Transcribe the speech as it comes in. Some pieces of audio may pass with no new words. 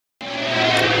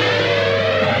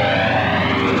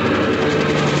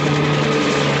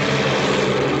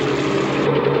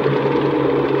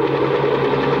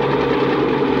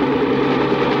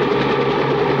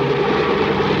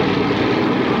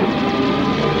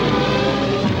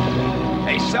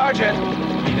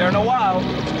Sergeant. Be there in a while.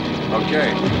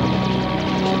 Okay.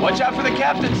 Watch out for the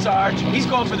captain, Sarge. He's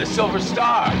going for the Silver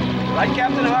Star. Right,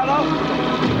 Captain Harlow?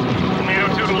 Tomato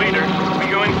to the leader. We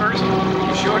going first?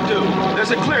 You sure do.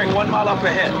 There's a clearing 1 mile up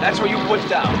ahead. That's where you put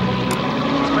down.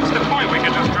 What's the point? We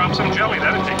could just drop some jelly.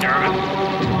 That'd take care of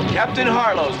it. Captain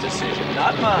Harlow's decision,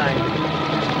 not mine.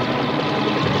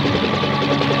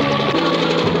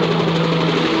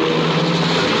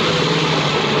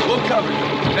 We'll cover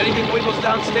you. If anything wiggles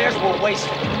downstairs, we'll waste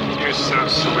it. You're so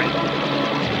sweet.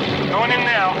 Going in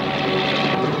now.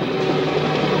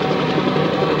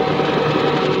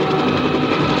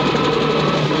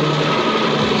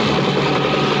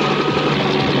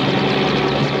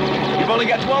 You've only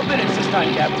got 12 minutes this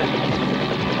time, Captain.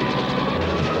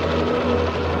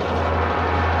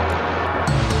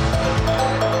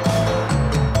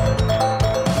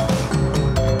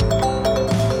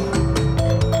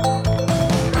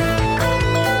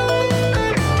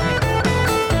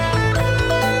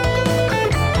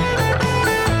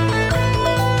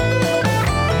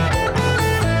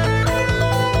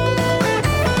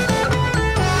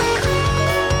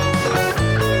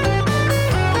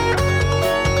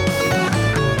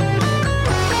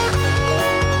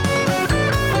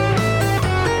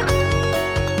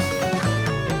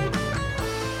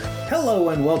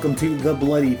 Welcome to The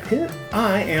Bloody Pit.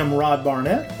 I am Rod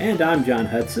Barnett. And I'm John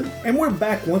Hudson. And we're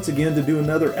back once again to do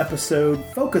another episode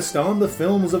focused on the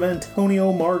films of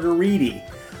Antonio Margheriti.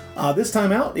 This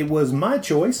time out, it was my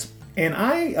choice, and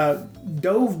I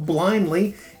dove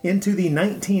blindly into the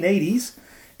 1980s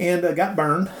and got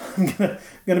burned. I'm going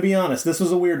to be honest, this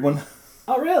was a weird one.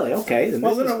 Oh, really? Okay.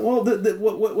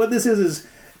 What this is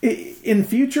in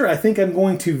future, I think I'm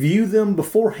going to view them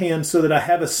beforehand so that I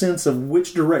have a sense of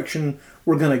which direction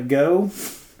we're going to go.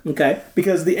 Okay.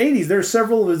 Because the 80s, there are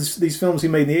several of these films he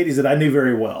made in the 80s that I knew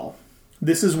very well.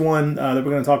 This is one that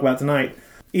we're going to talk about tonight,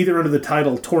 either under the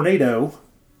title Tornado,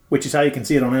 which is how you can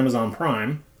see it on Amazon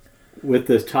Prime. With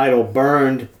the title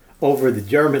burned over the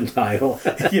German title.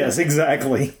 Yes,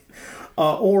 exactly.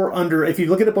 Or under, if you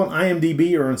look it up on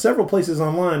IMDb or in several places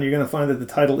online, you're going to find that the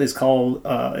title is called,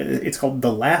 it's called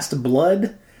The Last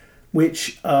Blood,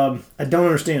 which I don't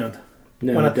understand.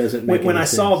 No, it doesn't make When any I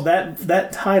sense. saw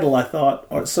that title, I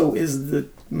thought, so is the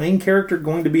main character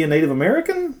going to be a Native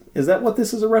American? Is that what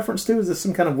this is a reference to? Is this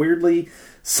some kind of weirdly,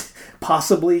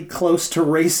 possibly close to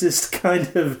racist kind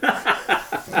of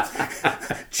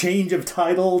change of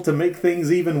title to make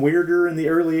things even weirder in the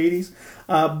early 80s?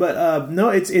 No,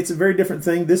 it's a very different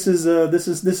thing. This is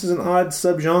an odd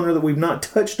subgenre that we've not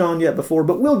touched on yet before,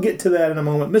 but we'll get to that in a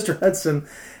moment. Mr. Hudson,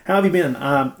 how have you been?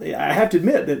 I have to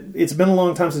admit that it's been a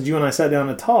long time since you and I sat down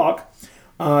to talk.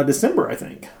 December, I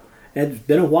think. It's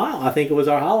been a while. I think it was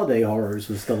our holiday horrors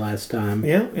was the last time.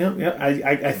 Yeah.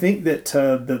 I think that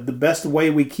the best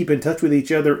way we keep in touch with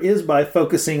each other is by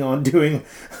focusing on doing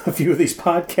a few of these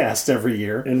podcasts every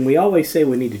year. And we always say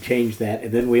we need to change that,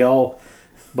 and then we all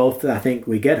both, I think,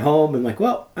 we get home and like,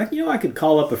 well, I could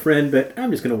call up a friend, but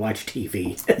I'm just going to watch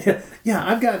TV. Yeah,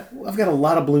 I've got a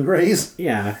lot of Blu-rays.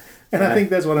 Yeah. And I think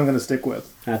that's what I'm going to stick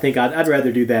with. I think I'd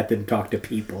rather do that than talk to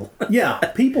people. Yeah,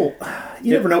 people.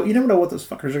 You never know. You never know what those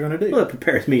fuckers are going to do. Well, it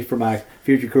prepares me for my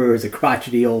future career as a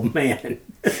crotchety old man.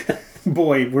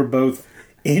 Boy, we're both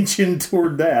inching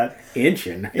toward that.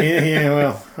 Inching? Yeah,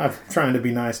 well, I'm trying to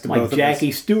be nice to both of us. Like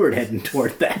Jackie Stewart heading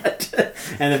toward that.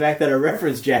 And the fact that I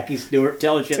referenced Jackie Stewart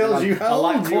tells you how a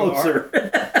lot old closer.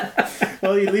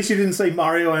 Well, at least you didn't say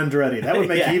Mario Andretti. That would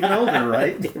make you even older,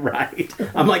 right? Right.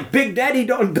 I'm like Big Daddy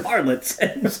Don Garlits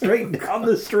heading straight down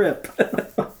the strip.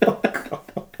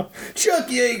 Chuck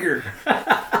Yeager.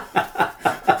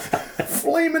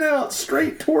 Flaming out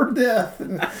straight toward death.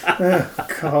 Oh,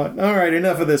 God. All right,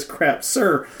 enough of this crap.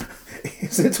 Sir,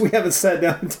 since we haven't sat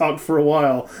down and talked for a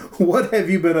while, what have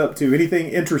you been up to? Anything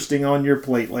interesting on your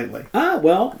plate lately?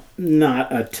 Well,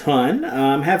 not a ton.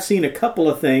 Have seen a couple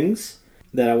of things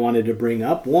that I wanted to bring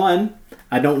up. One,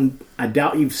 I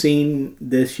doubt you've seen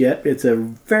this yet. It's a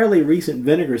fairly recent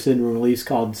Vinegar Syndrome release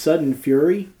called Sudden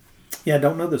Fury. Yeah, I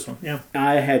don't know this one. Yeah.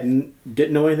 I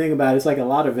didn't know anything about it. It's like a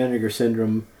lot of Vinegar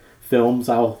Syndrome films.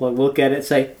 I'll look at it and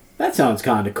say, that sounds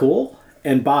kind of cool,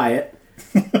 and buy it.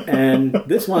 And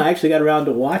this one I actually got around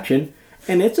to watching,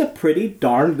 and it's a pretty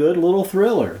darn good little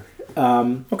thriller.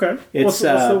 Okay. What's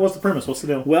the premise? What's the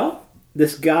deal? Well,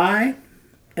 this guy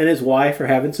and his wife are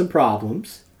having some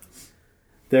problems.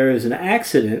 There is an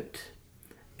accident,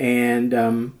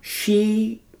 and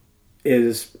she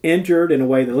is injured in a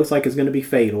way that looks like it's going to be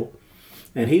fatal,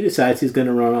 and he decides he's going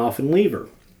to run off and leave her.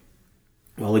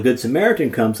 Well, the Good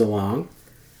Samaritan comes along,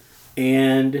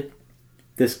 and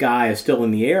this guy is still in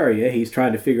the area. He's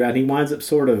trying to figure out. He winds up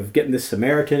sort of getting this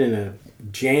Samaritan in a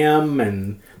jam,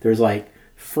 and there's like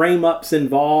frame-ups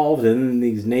involved, and then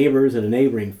these neighbors at a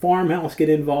neighboring farmhouse get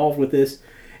involved with this.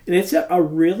 And it's a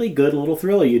really good little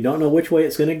thriller. You don't know which way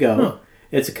it's going to go. Huh.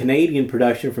 It's a Canadian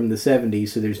production from the 70s,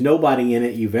 so there's nobody in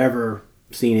it you've ever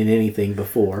seen in anything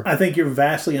before. I think you're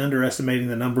vastly underestimating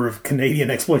the number of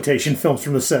Canadian exploitation films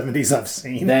from the 70s I've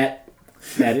seen. That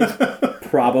is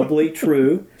probably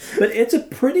true. But it's a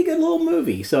pretty good little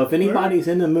movie. So if anybody's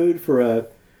in the mood for a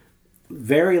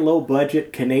very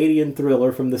low-budget Canadian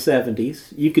thriller from the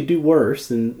 70s, you could do worse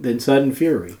than Sudden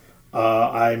Fury.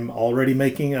 I'm already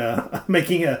making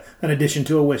an addition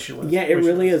to a wish list. Yeah, it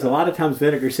really is. A lot of times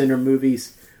Vinegar Syndrome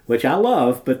movies, which I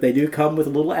love, but they do come with a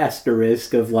little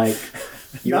asterisk of like,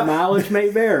 your mileage may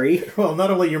vary. Well,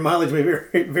 not only your mileage may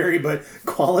vary, but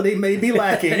quality may be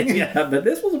lacking. Yeah, but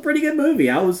this was a pretty good movie.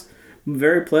 I was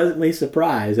very pleasantly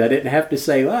surprised. I didn't have to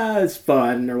say, well, it's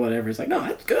fun or whatever. It's like, no,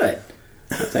 it's good.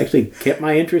 It's actually kept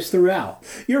my interest throughout.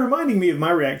 You're reminding me of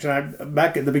my reaction.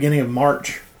 Back at the beginning of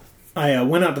March, I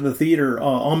went out to the theater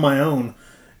on my own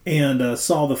and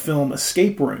saw the film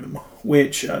Escape Room,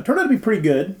 which turned out to be pretty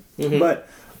good. Mm-hmm. But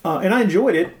and I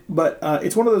enjoyed it. But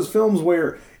it's one of those films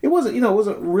where it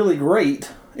wasn't really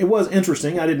great. It was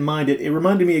interesting. I didn't mind it. It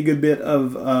reminded me a good bit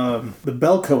of the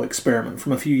Belko Experiment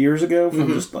from a few years ago, from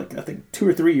just like I think 2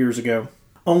 or 3 years ago.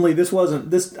 Only this wasn't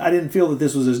this. I didn't feel that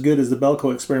this was as good as the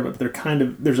Belko Experiment. But they're kind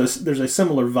of there's a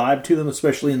similar vibe to them,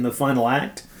 especially in the final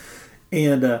act.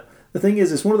 And the thing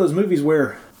is, it's one of those movies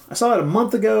where I saw it a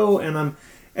month ago, and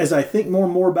as I think more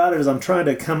and more about it, as I'm trying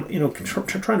to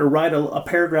trying to write a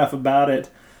paragraph about it,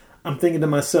 I'm thinking to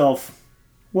myself,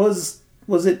 was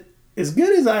it as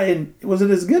good as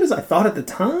I thought at the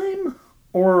time,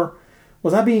 or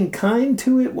was I being kind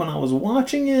to it when I was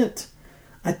watching it?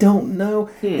 I don't know.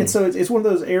 And so it's one of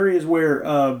those areas where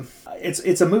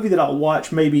it's a movie that I'll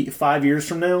watch maybe 5 years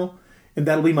from now, and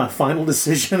that'll be my final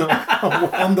decision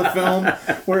on the film,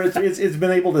 where it's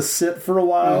been able to sit for a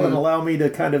while and allow me to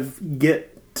kind of get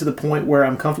to the point where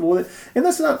I'm comfortable with it. And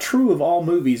that's not true of all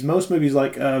movies. Most movies,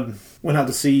 like went out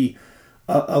to see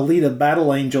Alita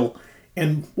Battle Angel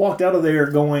and walked out of there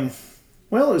going,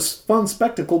 well, it was a fun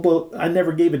spectacle, but I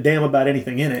never gave a damn about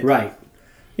anything in it. Right.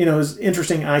 It was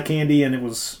interesting eye candy, and it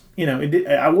was,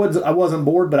 I wasn't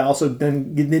bored, but I also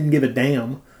didn't give a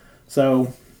damn.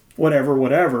 So,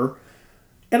 whatever.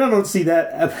 And I don't see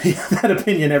that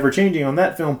opinion ever changing on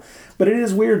that film. But it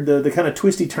is weird, the kind of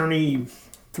twisty-turny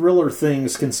thriller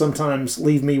things can sometimes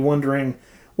leave me wondering,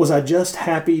 was I just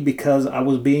happy because I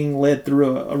was being led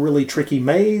through a really tricky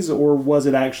maze, or was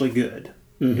it actually good?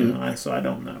 Mm-hmm. So I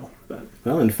don't know. But,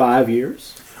 well, in 5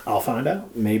 years... I'll find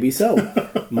out. Maybe so.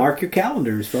 Mark your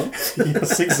calendars, folks.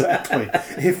 Yes, exactly.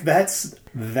 If that's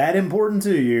that important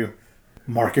to you,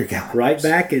 mark your calendars. Right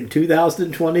back in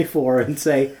 2024 and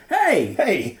say,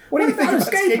 Hey, what do you think about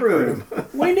Escape Room?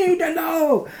 We need to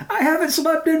know. I haven't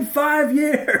slept in 5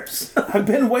 years. I've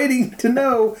been waiting to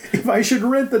know if I should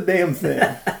rent the damn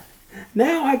thing.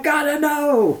 Now I gotta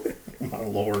know. My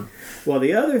Lord. Well,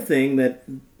 the other thing that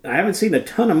I haven't seen a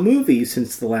ton of movies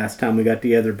since the last time we got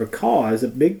together, because a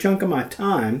big chunk of my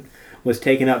time was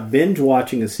taken up binge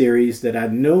watching a series that I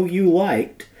know you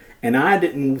liked and I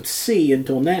didn't see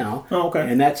until now. Oh, okay.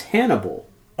 And that's Hannibal.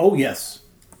 Oh, yes.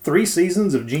 3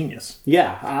 seasons of genius.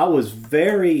 Yeah, I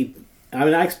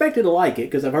expected to like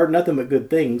it because I've heard nothing but good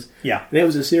things. Yeah. And it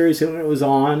was a series that when it was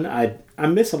on, I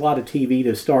miss a lot of TV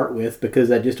to start with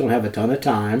because I just don't have a ton of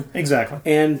time. Exactly.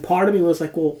 And part of me was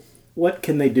like, well, what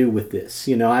can they do with this?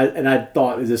 I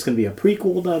thought, is this going to be a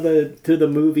prequel to the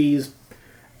movies?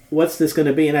 What's this going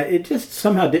to be? And it just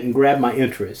somehow didn't grab my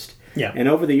interest. Yeah. And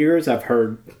over the years, I've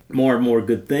heard more and more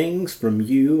good things from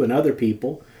you and other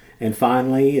people. And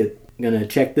finally, I'm going to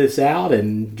check this out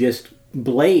and just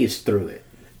blaze through it.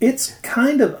 It's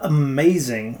kind of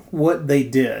amazing what they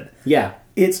did. Yeah.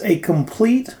 It's a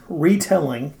complete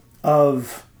retelling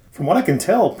of, from what I can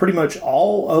tell, pretty much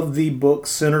all of the books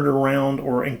centered around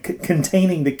or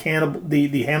containing the Hannibal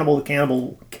the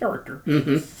cannibal character.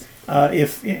 Mm-hmm.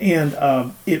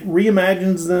 It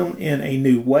reimagines them in a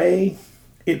new way.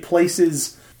 It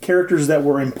places characters that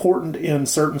were important in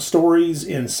certain stories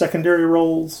in secondary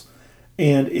roles,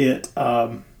 and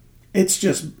it's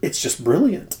just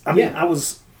brilliant. I mean, I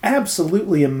was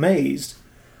absolutely amazed.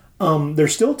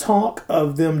 There's still talk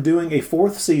of them doing a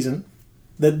 4th season.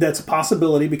 That's a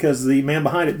possibility because the man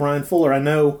behind it, Brian Fuller, I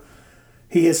know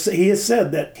he has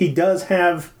said that he does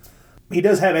have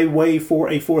a way for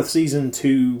a 4th season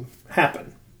to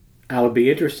happen. I would be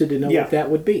interested to know what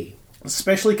that would be,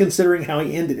 especially considering how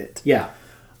he ended it. Yeah.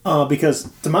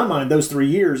 Because to my mind, those 3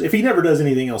 years, if he never does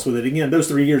anything else with it again, those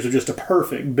 3 years are just a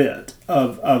perfect bit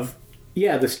of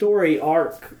Yeah, the story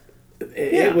arc,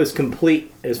 it was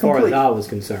complete as far as I was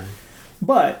concerned.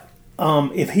 But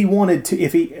if he wanted to,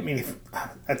 if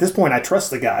at this point I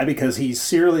trust the guy because he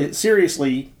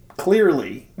seriously,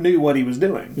 clearly knew what he was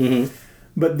doing. Mm-hmm.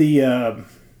 But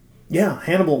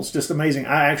Hannibal's just amazing.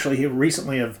 I actually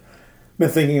recently have been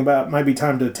thinking about might be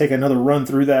time to take another run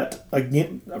through that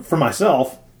again for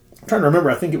myself. I'm trying to remember.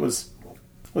 I think it was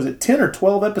it 10 or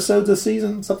 12 episodes a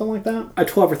season, something like that?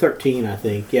 12 or 13, I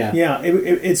think. Yeah. Yeah,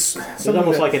 it's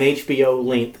almost like an HBO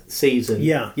length season.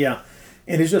 Yeah, yeah,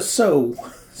 and it's just so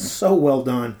well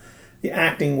done. The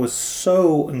acting was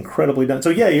so incredibly done.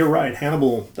 So yeah, you're right.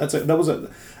 Hannibal. That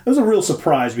was a real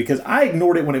surprise because I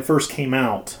ignored it when it first came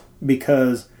out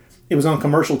because it was on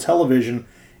commercial television,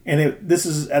 and this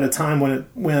is at a time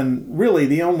when really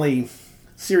the only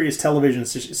serious television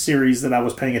series that I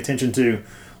was paying attention to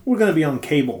were going to be on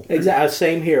cable. Exactly.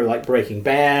 Same here, like Breaking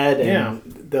Bad and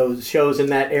those shows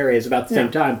in that area is about the same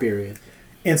time period.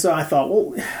 And so I thought,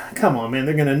 well, come on, man,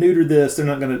 they're going to neuter this. They're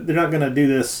not going to do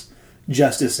this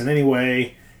justice in any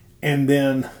way. And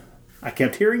then I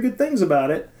kept hearing good things about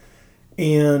it,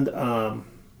 and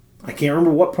I can't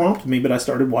remember what prompted me, but I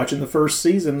started watching the first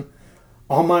season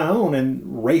on my own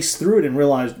and raced through it and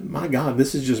realized, my God,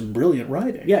 this is just brilliant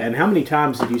writing. Yeah, and how many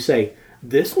times did you say,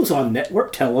 this was on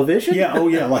network television? Yeah, oh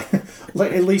yeah, like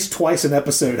at least twice an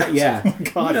episode. Yeah.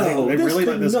 God, no, they really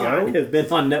let this not go? have been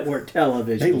on network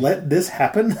television. They let this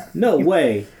happen? No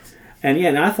way. And yeah,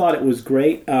 and I thought it was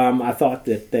great. I thought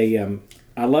that they,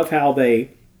 I love how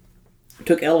they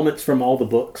took elements from all the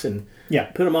books and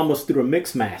put them almost through a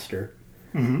mix master.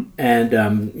 Mm-hmm.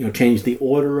 And changed the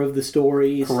order of the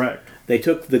stories. Correct. They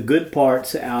took the good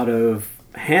parts out of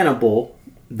Hannibal,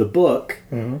 the book,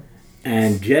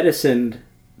 and jettisoned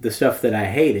the stuff that I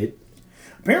hated.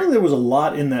 Apparently there was a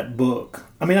lot in that book.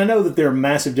 I mean, I know that there are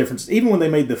massive differences. Even when they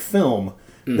made the film,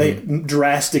 they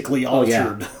drastically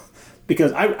altered.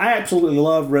 Because I absolutely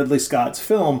love Ridley Scott's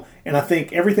film, and I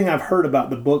think everything I've heard about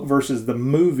the book versus the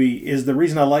movie is the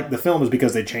reason I like the film is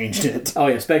because they changed it. Oh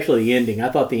yeah, especially the ending. I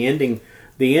thought the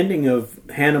ending of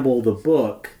Hannibal the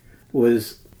book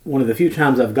was one of the few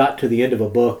times I've got to the end of a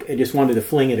book and just wanted to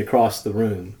fling it across the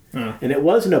room. And it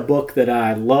wasn't a book that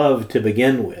I loved to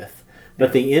begin with,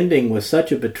 but the ending was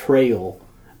such a betrayal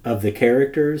of the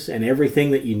characters and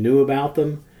everything that you knew about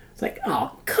them. It's like,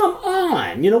 oh, come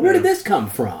on! Where did this come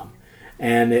from?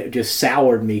 And it just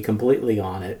soured me completely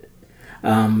on it.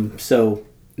 So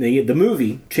the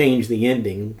movie changed the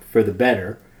ending for the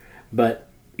better, but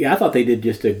yeah, I thought they did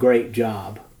just a great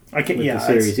job with the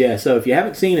series. Yeah, so if you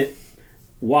haven't seen it,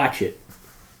 watch it.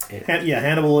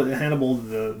 Hannibal,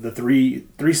 the three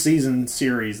season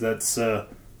series. That's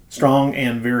strong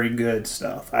and very good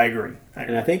stuff. I agree.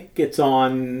 And I think it's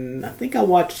on. I think I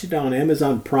watched it on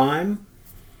Amazon Prime.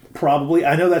 Probably.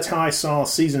 I know that's how I saw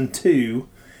season 2,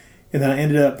 and then I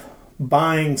ended up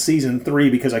buying season 3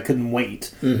 because I couldn't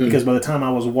wait. Mm-hmm. Because by the time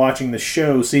I was watching the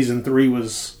show, season 3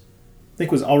 was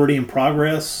already in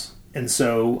progress, and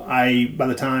so by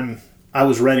the time I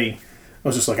was ready, I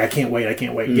was just like, I can't wait.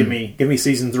 Give me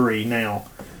season 3 now.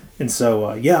 And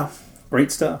so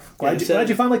great stuff. Glad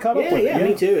you finally caught up with it. Yeah,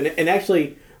 me too. And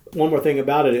actually, one more thing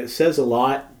about it, it says a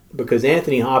lot because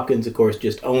Anthony Hopkins, of course,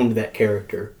 just owned that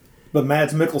character. But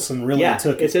Mads Mikkelsen really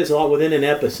took it. It says a lot within an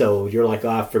episode. You're like, oh,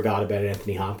 I forgot about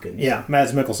Anthony Hopkins. Yeah,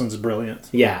 Mads Mikkelsen's brilliant.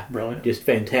 Yeah. Brilliant. Just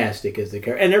fantastic as the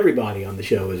character. And everybody on the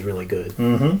show is really good.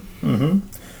 Mm-hmm. Mm-hmm.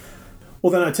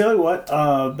 Well, then I tell you what,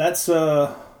 that's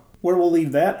where we'll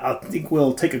leave that. I think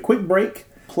we'll take a quick break,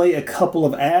 play a couple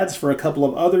of ads for a couple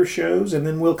of other shows, and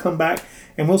then we'll come back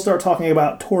and we'll start talking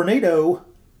about Tornado,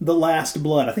 The Last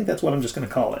Blood. I think that's what I'm just going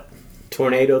to call it.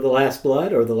 Tornado, The Last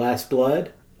Blood, or The Last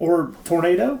Blood? Or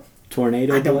Tornado?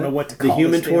 Tornado. I don't know what to call it. The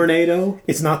human tornado?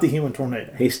 It's not the human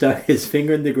tornado. He stuck his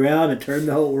finger in the ground and turned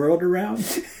the whole world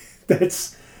around?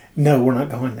 No, we're not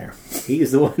going there.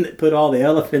 He's the one that put all the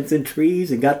elephants in trees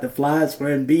and got the flies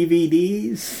wearing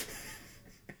BVDs?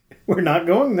 We're not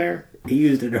going there. He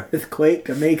used an earthquake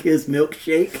to make his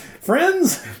milkshake.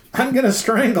 Friends, I'm going to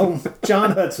strangle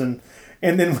John Hudson,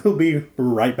 and then we'll be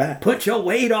right back. Put your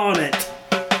weight on it.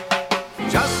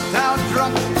 Just how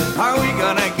drunk are we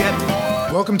going to get?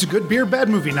 Welcome to Good Beer, Bad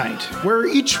Movie Night, where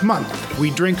each month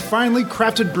we drink finely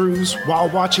crafted brews while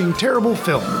watching terrible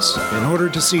films in order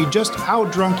to see just how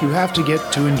drunk you have to get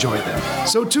to enjoy them.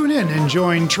 So tune in and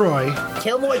join Troy,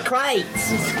 Kilroy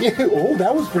Kreitz. Oh,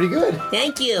 that was pretty good.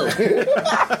 Thank you.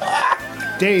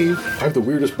 Dave, I have the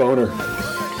weirdest boner.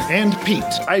 and peat.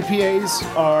 IPAs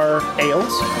are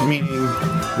ales, meaning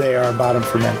they are bottom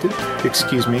fermented.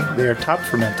 Excuse me, they are top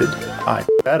fermented. I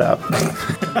that up.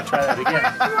 Try that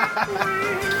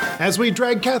again. As we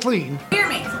drag Kathleen, Hear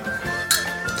me.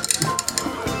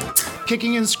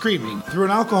 kicking and screaming through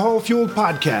an alcohol-fueled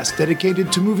podcast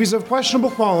dedicated to movies of questionable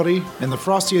quality and the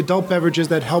frosty adult beverages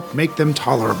that help make them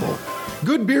tolerable.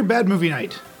 Good beer, bad movie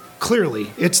night. Clearly,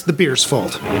 it's the beer's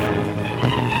fault.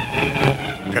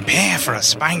 Prepare for a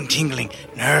spine-tingling,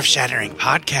 nerve-shattering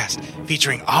podcast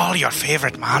featuring all your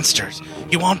favorite monsters.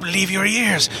 You won't believe your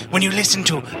ears when you listen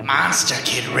to Monster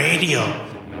Kid Radio.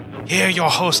 Hear your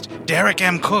host, Derek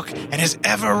M. Cook, and his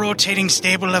ever-rotating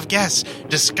stable of guests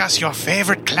discuss your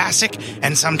favorite classic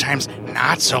and sometimes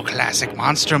not-so-classic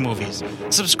monster movies.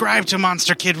 Subscribe to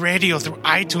Monster Kid Radio through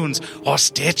iTunes or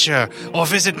Stitcher, or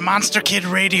visit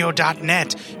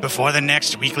monsterkidradio.net before the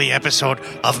next weekly episode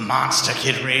of Monster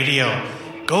Kid Radio.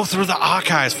 Go through the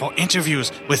archives for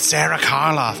interviews with Sarah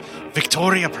Karloff,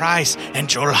 Victoria Price, and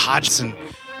Joel Hodgson.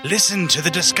 Listen to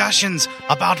the discussions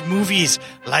about movies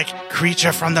like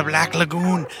Creature from the Black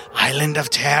Lagoon, Island of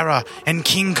Terror, and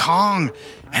King Kong.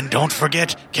 And don't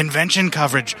forget convention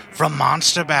coverage from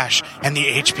Monster Bash and the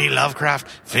H.P. Lovecraft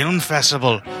Film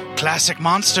Festival, Classic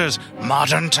Monsters,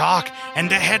 Modern Talk,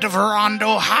 and the Head of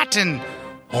Rondo Hatton.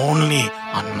 Only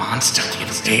on Monster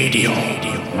Kid Radio.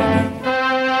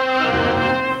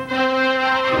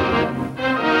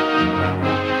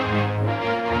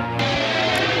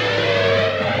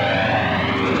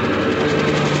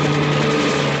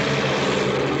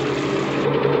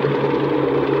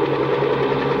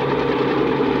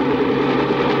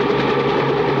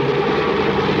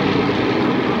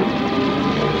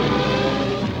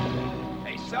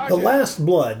 The Last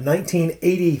Blood,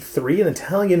 1983, an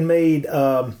Italian-made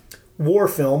war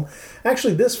film.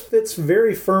 Actually, this fits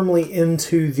very firmly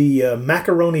into the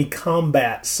macaroni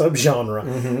combat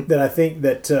subgenre that I think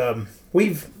that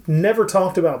we've never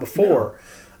talked about before.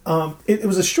 No. It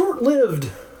was a short-lived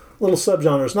little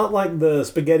subgenre. It's not like the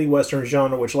spaghetti western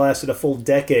genre, which lasted a full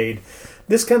decade.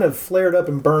 This kind of flared up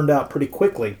and burned out pretty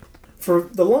quickly. For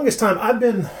the longest time, I've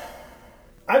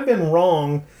been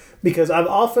wrong. Because I've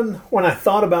often, when I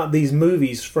thought about these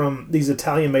movies from these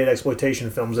Italian-made exploitation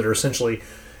films that are essentially,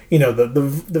 you know,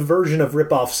 the version of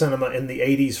rip-off cinema in the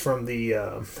 80s from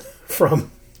the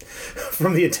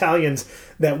from the Italians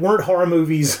that weren't horror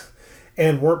movies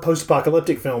and weren't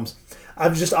post-apocalyptic films,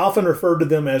 I've just often referred to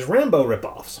them as Rambo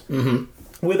rip-offs.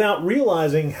 Without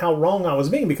realizing how wrong I was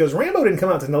being, because Rambo didn't come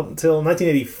out until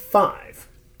 1985.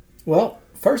 Well,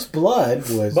 First Blood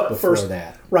was before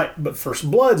that. Right, but First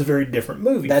Blood's a very different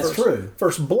movie. That's true.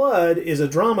 First Blood is a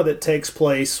drama that takes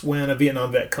place when a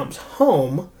Vietnam vet comes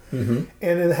home, and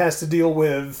it has to deal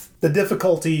with the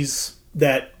difficulties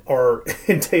that are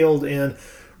entailed in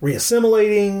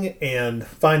reassimilating and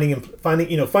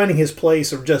finding his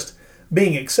place, or just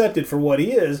being accepted for what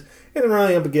he is, and then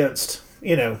running up against,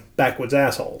 backwoods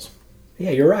assholes. Yeah,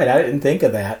 you're right. I didn't think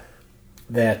of that.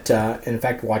 In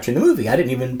fact, watching the movie, I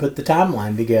didn't even put the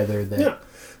timeline together. Yeah,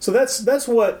 so that's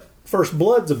what First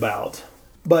Blood's about.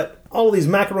 But all of these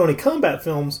macaroni combat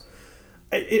films,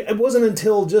 it wasn't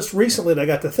until just recently that I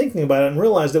got to thinking about it and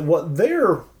realized that what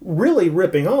they're really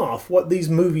ripping off, what these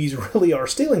movies really are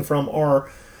stealing from,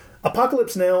 are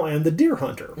Apocalypse Now and The Deer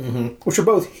Hunter, which are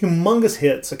both humongous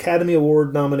hits, Academy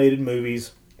Award nominated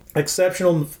movies,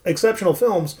 exceptional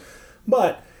films,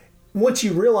 but once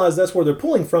you realize that's where they're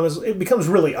pulling from, it becomes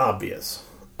really obvious.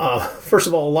 First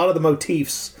of all, a lot of the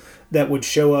motifs that would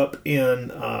show up in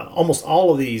almost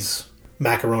all of these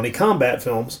macaroni combat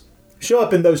films show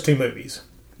up in those two movies.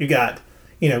 You got,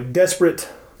 desperate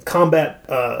combat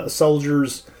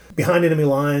soldiers behind enemy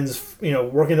lines,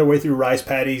 working their way through rice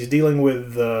paddies, dealing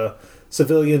with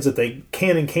civilians that they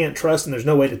can and can't trust, and there's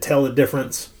no way to tell the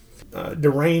difference.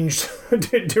 Deranged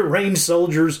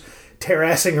soldiers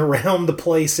terrassing around the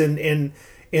place in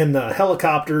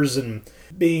helicopters and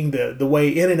being the way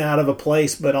in and out of a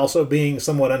place, but also being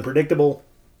somewhat unpredictable.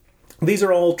 These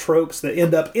are all tropes that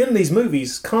end up in these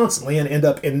movies constantly and end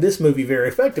up in this movie very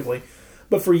effectively.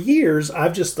 But for years,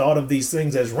 I've just thought of these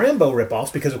things as Rambo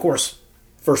ripoffs because, of course,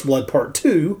 First Blood Part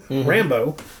 2,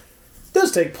 Rambo,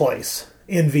 does take place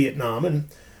in Vietnam and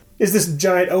is this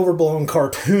giant overblown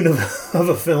cartoon of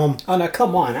a film. Oh, now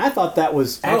come on. I thought that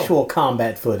was actual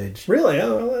combat footage. Really?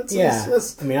 Oh, well, that's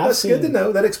good to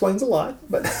know. That explains a lot.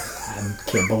 But I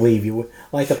can't believe you.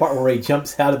 Like the part where he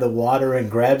jumps out of the water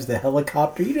and grabs the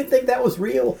helicopter. You didn't think that was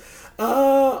real?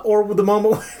 Or the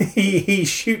moment when he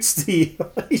shoots the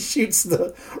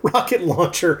rocket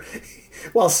launcher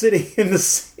while sitting in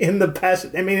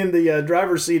the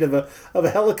driver's seat of a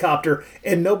helicopter,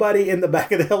 and nobody in the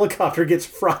back of the helicopter gets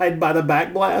fried by the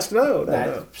back blast.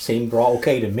 No. Seemed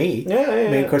okay to me. Yeah.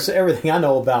 I mean, of course, everything I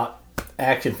know about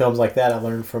action films like that I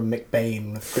learned from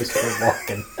McBain with Christopher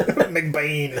Walken.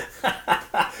 McBain.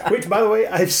 Which, by the way,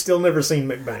 I've still never seen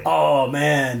McBain. Oh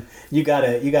man, you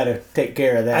gotta take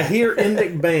care of that. I hear in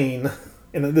McBain,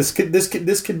 and this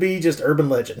could be just urban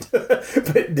legend,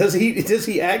 but does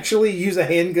he actually use a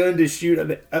handgun to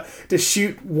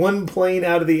shoot one plane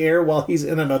out of the air while he's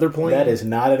in another plane? That is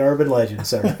not an urban legend,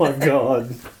 sir. Oh my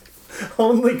God.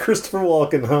 Only Christopher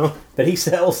Walken, huh? But he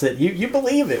sells it. You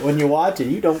believe it when you watch it.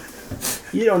 You don't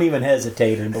even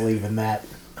hesitate in believing that.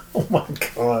 Oh my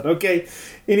God. Okay.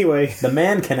 Anyway, the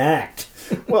man can act.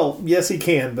 Well, yes, he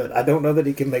can, but I don't know that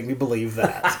he can make me believe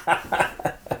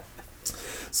that.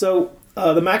 So,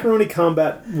 the Macaroni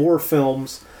Combat War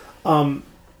films, Antonio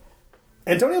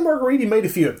Margheriti made a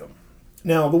few of them.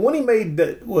 Now, the one he made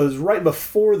that was right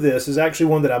before this is actually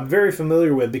one that I'm very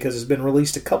familiar with because it's been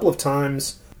released a couple of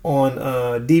times on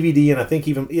DVD, and I think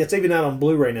it's even out on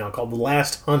Blu-ray now, called The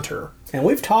Last Hunter. And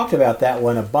we've talked about that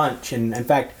one a bunch, and in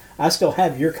fact, I still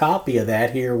have your copy of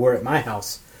that here. We're at my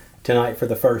house tonight for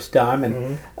the first time,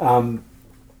 and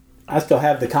I still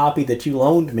have the copy that you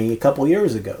loaned me a couple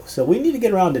years ago. So we need to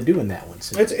get around to doing that one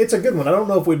soon. It's a good one. I don't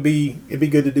know if it'd be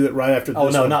good to do it right after this. Oh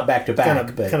no, one. not back to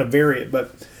back, kind of vary it,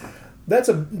 but that's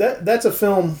a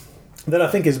film that I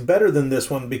think is better than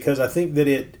this one because I think that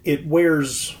it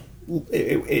wears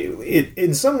it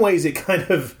in some ways it kind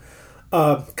of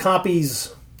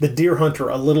copies The Deer Hunter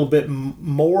a little bit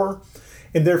more,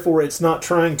 and therefore it's not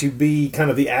trying to be kind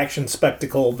of the action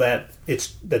spectacle that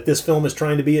this film is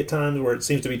trying to be at times, where it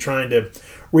seems to be trying to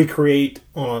recreate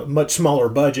on a much smaller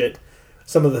budget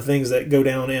some of the things that go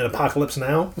down in Apocalypse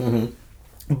Now.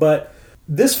 Mm-hmm. But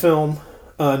this film,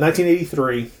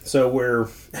 1983, so we're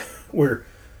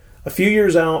a few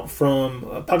years out from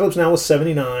Apocalypse Now was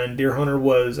 79, Deer Hunter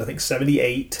was, I think,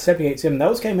 78. 78,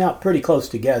 those came out pretty close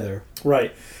together.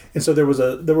 Right. And so there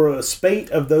were a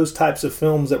spate of those types of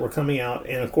films that were coming out,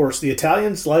 and of course the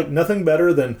Italians like nothing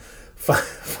better than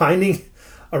finding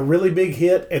a really big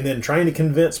hit and then trying to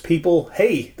convince people,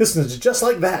 hey, this is just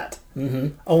like that,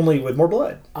 only with more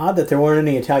blood. Odd that there weren't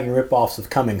any Italian ripoffs of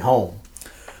Coming Home.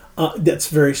 That's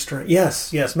very strange.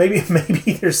 Yes. Maybe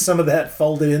there's some of that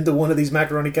folded into one of these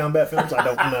Macaroni Combat films. I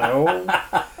don't know.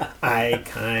 I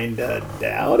kind of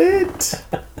doubt it.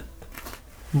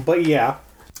 But yeah,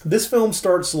 this film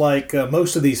starts like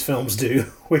most of these films do,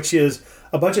 which is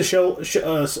a bunch of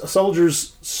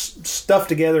soldiers stuffed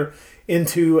together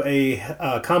into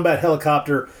a combat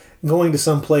helicopter going to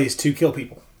some place to kill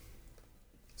people.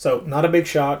 So not a big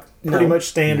shock, pretty much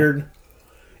standard. No.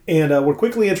 And we're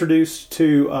quickly introduced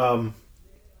to,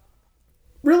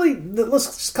 let's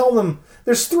just call them,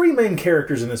 there's three main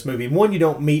characters in this movie. One you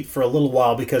don't meet for a little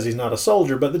while because he's not a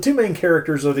soldier, but the two main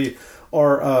characters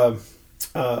are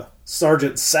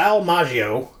Sergeant Sal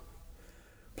Maggio,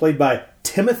 played by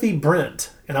Timothy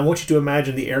Brent. And I want you to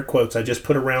imagine the air quotes I just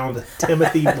put around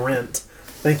Timothy Brent.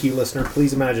 Thank you, listener.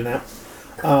 Please imagine that.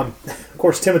 Of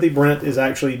course, Timothy Brent is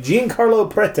actually Giancarlo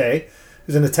Prete,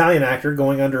 who's an Italian actor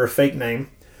going under a fake name.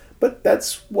 But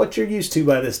that's what you're used to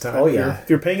by this time. Oh, yeah. If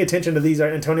you're paying attention to these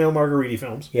Antonio Margheriti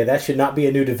films. Yeah, that should not be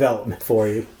a new development for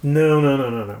you.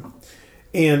 No.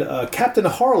 And Captain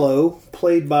Harlow,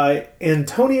 played by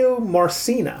Antonio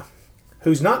Marcina,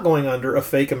 who's not going under a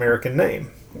fake American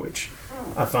name, which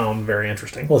I found very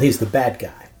interesting. Well, he's the bad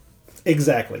guy.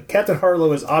 Exactly. Captain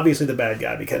Harlow is obviously the bad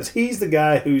guy because he's the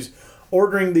guy who's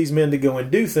ordering these men to go and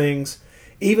do things,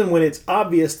 even when it's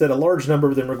obvious that a large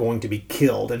number of them are going to be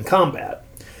killed in combat.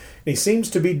 He seems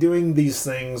to be doing these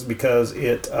things because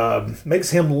it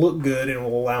makes him look good and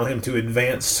will allow him to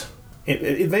advance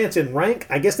in rank.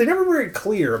 I guess they're never very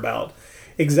clear about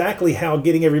exactly how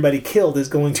getting everybody killed is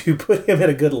going to put him in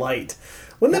a good light.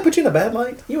 Wouldn't that put you in a bad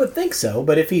light? You would think so,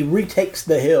 but if he retakes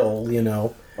the hill,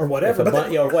 or whatever,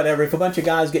 if a bunch of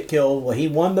guys get killed, well, he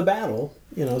won the battle,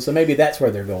 so maybe that's where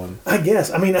they're going. I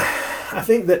guess. I mean, I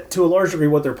think that to a large degree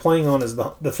what they're playing on is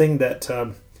the thing that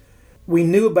we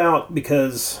knew about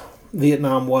because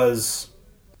Vietnam was,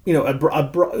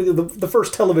 the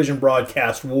first television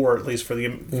broadcast war, at least for the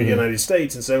United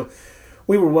States. And so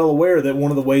we were well aware that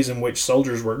one of the ways in which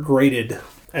soldiers were graded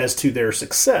as to their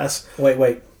success.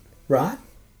 Wait. Rod?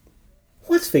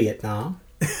 What's Vietnam?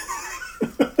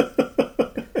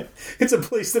 It's a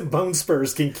place that bone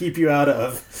spurs can keep you out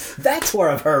of. That's where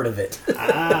I've heard of it.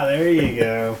 There you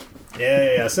go.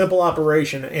 Yeah. Simple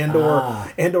operation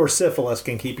and/or syphilis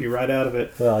can keep you right out of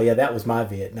it. Well, yeah, that was my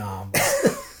Vietnam.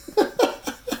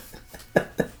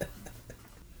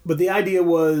 But the idea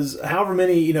was, however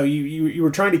many, you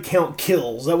were trying to count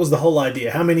kills. That was the whole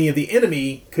idea. How many of the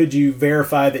enemy could you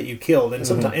verify that you killed? And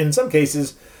in some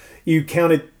cases, you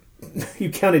counted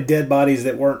dead bodies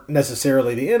that weren't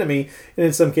necessarily the enemy, and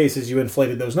in some cases, you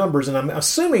inflated those numbers. And I'm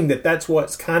assuming that that's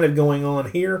what's kind of going on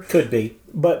here. Could be,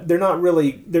 but they're not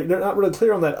really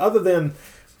clear on that. Other than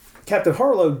Captain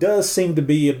Harlow does seem to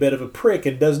be a bit of a prick,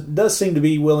 and does seem to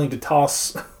be willing to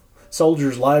toss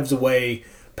soldiers' lives away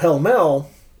pell-mell,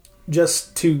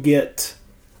 just to get,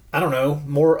 I don't know,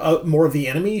 more of the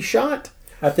enemy shot?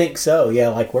 I think so, yeah.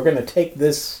 Like, we're going to take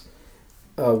this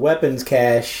weapons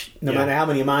cache, no matter how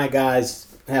many of my guys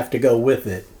have to go with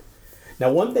it.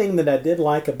 Now, one thing that I did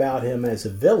like about him as a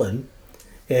villain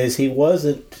is he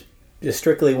wasn't just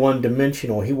strictly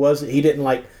one-dimensional. He didn't,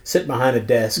 like, sit behind a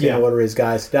desk and order his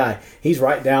guys to die. He's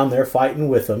right down there fighting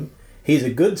with them. He's a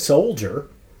good soldier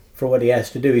for what he has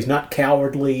to do. He's not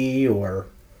cowardly or...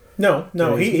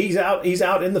 No, he's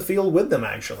out in the field with them,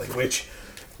 actually, which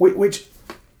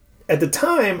at the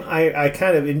time I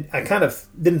kind of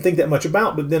didn't think that much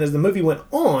about, but then as the movie went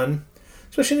on,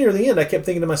 especially near the end, I kept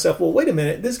thinking to myself, well, wait a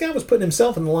minute, this guy was putting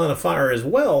himself in the line of fire as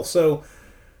well, so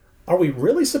are we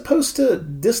really supposed to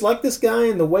dislike this guy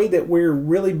in the way that we're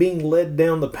really being led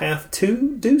down the path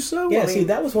to do so? Yeah, see,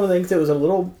 that was one of the things that was a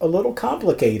little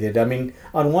complicated. I mean,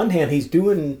 on one hand, he's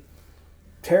doing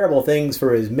terrible things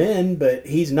for his men, but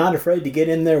he's not afraid to get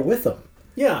in there with them.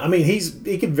 Yeah, I mean,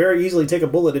 he could very easily take a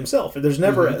bullet himself. There's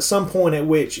never at some point at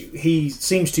which he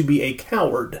seems to be a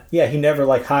coward. Yeah, he never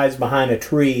hides behind a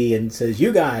tree and says,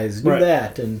 "You guys do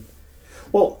that." And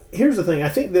well, here's the thing. I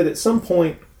think that at some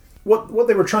point, what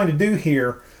they were trying to do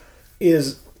here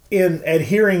is, in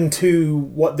adhering to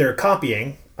what they're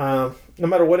copying, no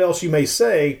matter what else you may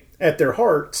say, at their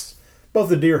hearts, both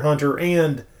The Deer Hunter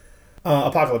and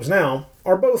Apocalypse Now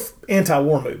are both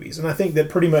anti-war movies. And I think that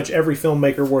pretty much every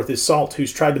filmmaker worth his salt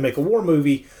who's tried to make a war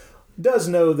movie does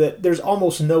know that there's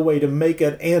almost no way to make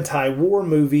an anti-war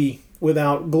movie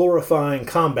without glorifying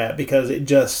combat, because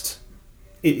as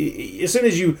soon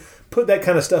as you put that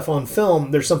kind of stuff on film,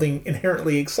 there's something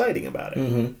inherently exciting about it.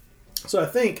 Mm-hmm. So I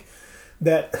think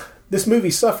that this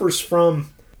movie suffers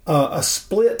from a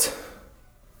split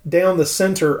down the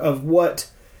center of what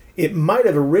it might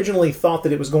have originally thought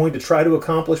that it was going to try to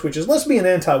accomplish, which is, let's be an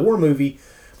anti-war movie,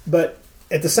 but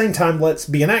at the same time, let's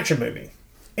be an action movie.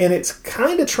 And it's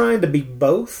kind of trying to be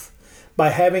both by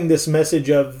having this message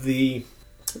of the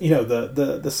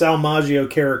Sal Maggio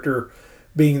character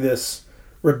being this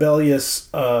rebellious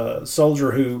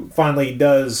soldier who finally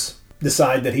does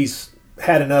decide that he's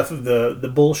had enough of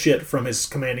the bullshit from his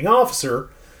commanding officer,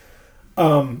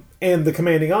 and the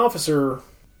commanding officer,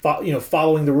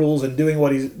 following the rules and doing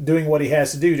what he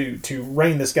has to do to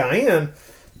rein this guy in.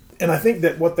 And I think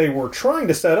that what they were trying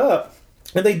to set up,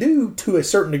 and they do to a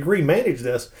certain degree manage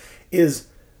this, is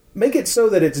make it so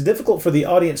that it's difficult for the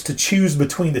audience to choose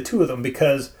between the two of them,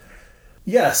 because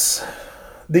yes,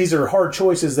 these are hard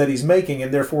choices that he's making,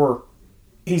 and therefore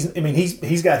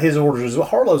he's got his orders.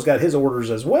 Harlow's got his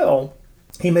orders as well.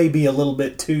 He may be a little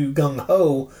bit too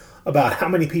gung-ho about how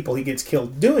many people he gets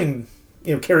killed doing,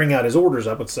 carrying out his orders,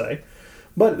 I would say.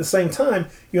 But at the same time,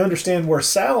 you understand where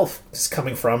Sal is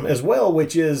coming from as well,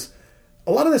 which is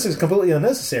a lot of this is completely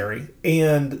unnecessary,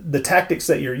 and the tactics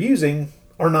that you're using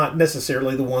are not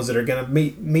necessarily the ones that are going to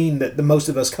mean that the most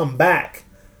of us come back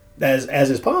as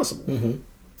is possible. Mm-hmm.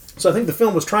 So I think the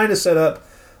film was trying to set up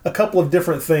a couple of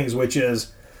different things, which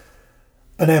is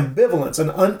an ambivalence,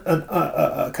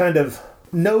 a kind of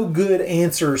no good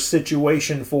answer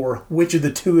situation for which of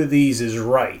the two of these is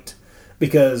right.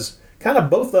 Because kind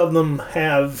of both of them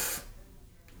have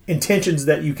intentions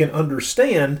that you can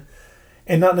understand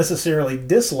and not necessarily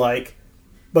dislike.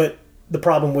 But the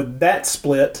problem with that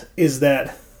split is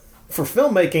that for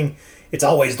filmmaking, it's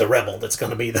always the rebel that's going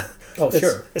to be the...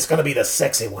 It's going to be the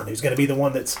sexy one who's going to be the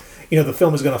one that's, the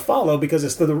film is going to follow, because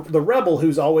it's the rebel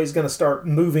who's always going to start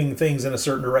moving things in a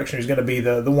certain direction, who's going to be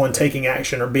the one taking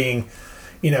action or being,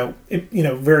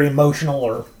 very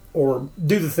emotional or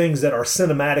do the things that are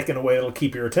cinematic in a way that'll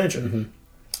keep your attention.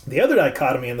 Mm-hmm. The other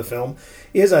dichotomy in the film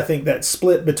is, I think, that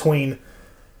split between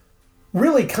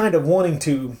really kind of wanting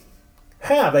to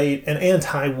have an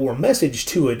anti-war message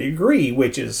to a degree,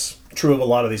 which is true of a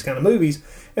lot of these kind of movies,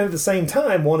 and at the same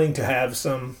time wanting to have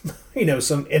some,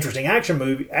 some interesting action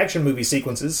movie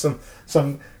sequences,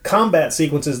 some combat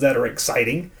sequences that are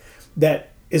exciting. That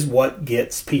is what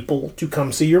gets people to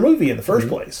come see your movie in the first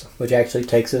place. Which actually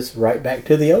takes us right back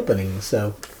to the opening.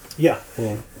 So yeah,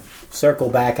 we'll circle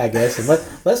back, I guess, and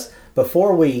let's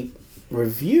before we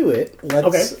review it,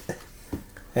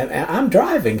 And I'm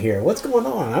driving here. What's going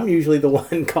on? I'm usually the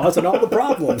one causing all the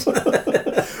problems.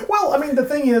 Well, I mean, the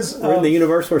thing is, We're in the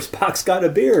universe where Spock's got a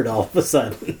beard all of a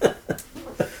sudden.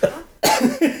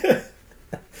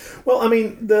 well, I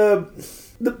mean, the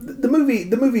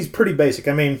movie's pretty basic.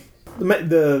 I mean,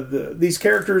 these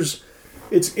characters,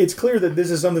 it's clear that this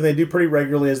is something they do pretty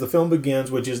regularly as the film begins,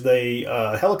 which is they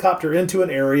helicopter into an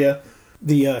area.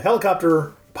 The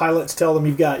helicopter pilots tell them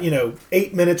you've got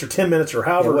 8 minutes or 10 minutes or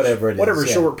however whatever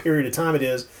short period of time it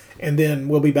is, and then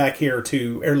we'll be back here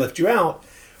to airlift you out.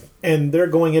 And they're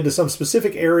going into some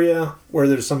specific area where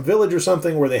there's some village or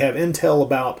something where they have intel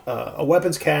about a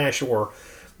weapons cache or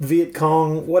Viet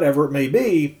Cong, whatever it may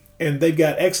be, and they've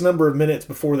got X number of minutes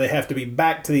before they have to be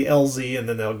back to the LZ, and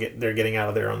then they're getting out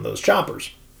of there on those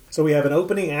choppers. So we have an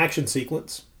opening action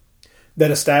sequence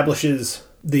that establishes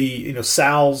the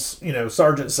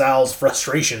Sergeant Sal's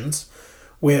frustrations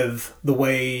with the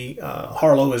way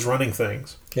Harlow is running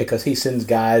things. Yeah, because he sends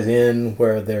guys in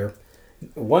where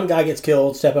one guy gets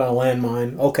killed, stepping on a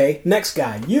landmine. Okay, next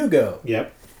guy, you go.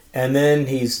 Yep. And then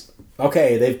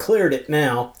they've cleared it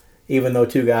now, even though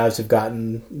 2 guys have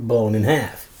gotten blown in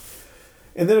half.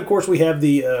 And then, of course, we have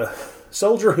the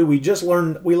soldier who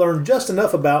we learned just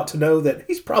enough about to know that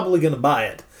he's probably going to buy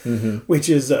it, which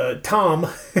is Tom,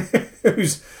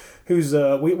 who's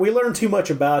we learned too much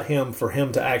about him for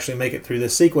him to actually make it through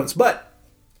this sequence. But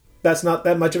that's not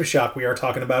that much of a shock. We are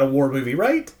talking about a war movie,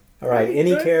 right? All right,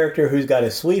 any character who's got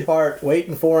a sweetheart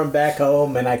waiting for him back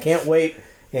home, and I can't wait.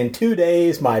 In 2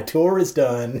 days, my tour is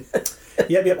done.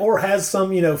 Yep. Or has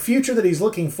some, future that he's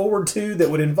looking forward to that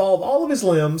would involve all of his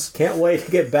limbs. Can't wait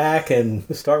to get back and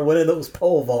start winning those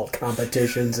pole vault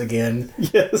competitions again.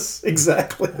 Yes,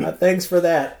 exactly. Thanks for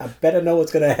that. I better know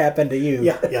what's going to happen to you.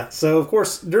 Yeah. So, of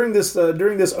course, during this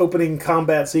opening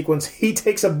combat sequence, he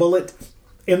takes a bullet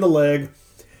in the leg,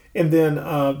 and then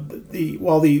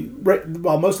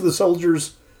while most of the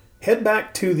soldiers head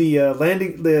back to the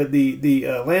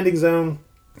landing zone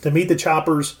to meet the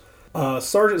choppers,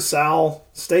 Sergeant Sal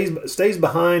stays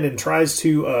behind and tries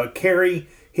to carry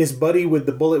his buddy with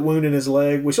the bullet wound in his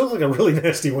leg, which looks like a really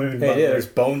nasty wound. There's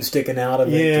bone sticking out of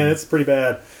it. Yeah, it's pretty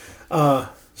bad.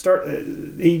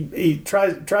 He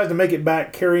tries to make it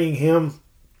back carrying him,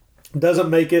 doesn't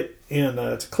make it, and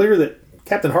it's clear that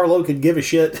Captain Harlow could give a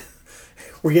shit.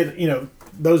 We're getting,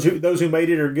 those who made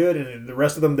it are good, and the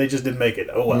rest of them, they just didn't make it.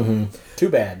 Oh well. Mm-hmm. Too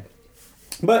bad.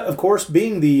 But, of course,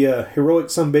 being the heroic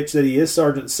sumbitch that he is,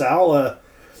 Sergeant Sal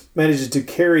manages to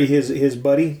carry his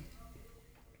buddy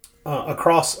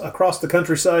across the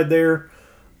countryside there,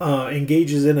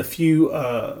 engages in a few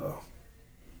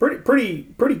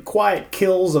pretty quiet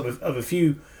kills of a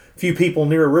few people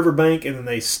near a riverbank, and then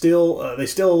they steal a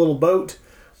little boat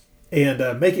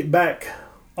and make it back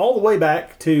all the way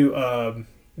back to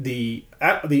the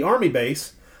army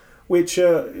base, which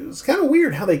is kind of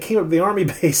weird how they came up to the army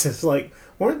base. It's like,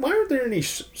 why aren't there any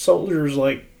soldiers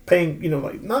paying,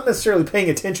 not necessarily paying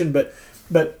attention, but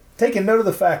taking note of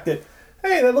the fact that,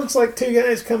 hey, that looks like 2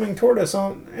 guys coming toward us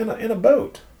in a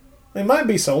boat. They might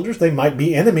be soldiers, they might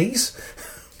be enemies.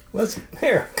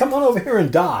 Come on over here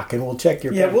and dock, and we'll check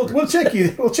your. Yeah, we'll check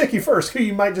you. We'll check you first.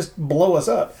 You might just blow us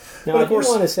up. Now, I do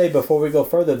want to say before we go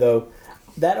further, though,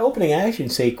 that opening action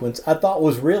sequence I thought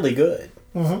was really good.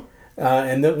 Mm-hmm.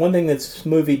 And the one thing this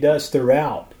movie does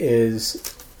throughout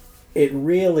is it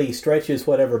really stretches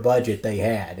whatever budget they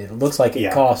had. It looks like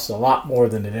it costs a lot more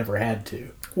than it ever had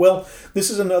to. Well, this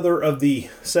is another of the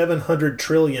 700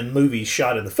 trillion movies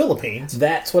shot in the Philippines.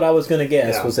 That's what I was going to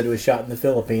guess, was that it was shot in the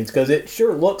Philippines, because it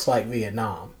sure looks like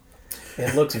Vietnam.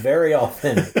 It looks very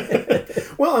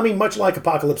authentic. Well, I mean, much like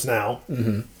Apocalypse Now,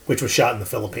 which was shot in the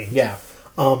Philippines. Yeah.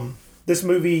 This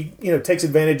movie, takes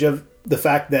advantage of the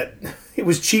fact that it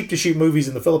was cheap to shoot movies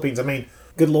in the Philippines. I mean,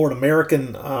 good Lord,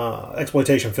 American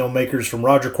exploitation filmmakers from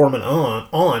Roger Corman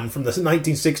on from the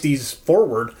 1960s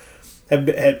forward had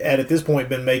at this point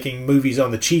been making movies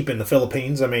on the cheap in the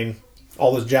Philippines. I mean,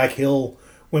 all those Jack Hill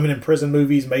women in prison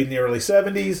movies made in the early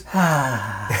 70s.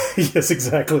 Yes,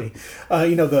 exactly.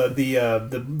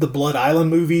 The Blood Island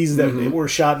movies that were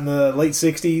shot in the late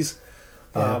 60s.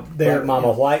 Black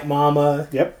Mama, White Mama.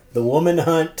 Yep. The Woman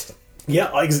Hunt.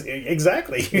 Yeah,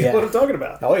 exactly. You know what I'm talking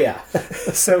about. Oh, yeah.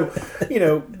 So,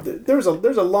 there's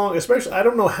a long, especially, I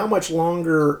don't know how much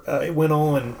longer it went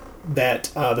on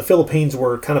that the Philippines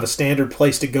were kind of a standard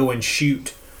place to go and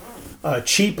shoot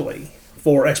cheaply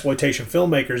for exploitation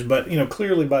filmmakers. But,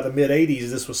 clearly by the mid-'80s,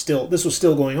 this was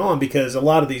still going on, because a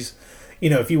lot of these,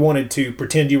 if you wanted to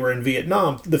pretend you were in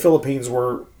Vietnam, the Philippines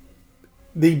were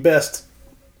the best,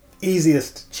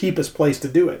 easiest, cheapest place to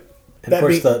do it. And of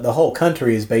course, the whole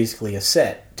country is basically a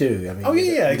set, too. I mean,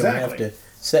 exactly. You don't have to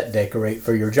set decorate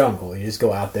for your jungle. You just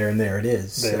go out there and there it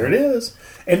is. There it is.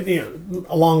 And,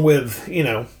 along with,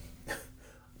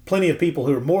 plenty of people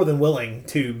who are more than willing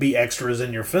to be extras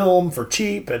in your film for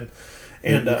cheap and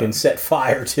you can set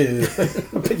fire to.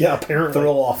 Yeah, apparently.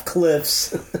 Throw off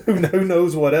cliffs. Who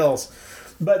knows what else.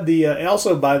 But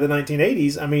also by the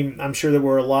 1980s, I mean, I'm sure there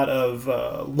were a lot of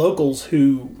locals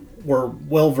who were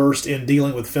well-versed in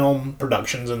dealing with film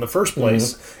productions in the first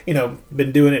place.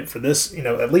 Been doing it for this,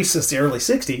 at least since the early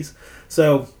 60s.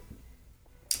 So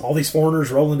all these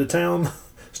foreigners roll into town,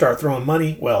 start throwing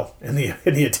money. Well, and the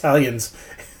Italians...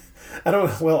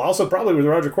 also probably with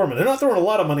Roger Corman. They're not throwing a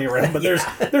lot of money around, but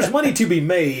there's money to be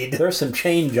made. There's some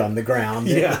change on the ground.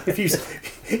 Yeah,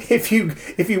 if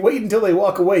you wait until they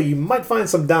walk away, you might find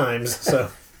some dimes. So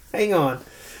hang on.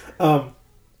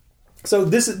 So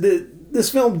this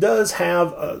film does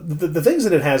have the things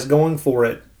that it has going for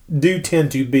it do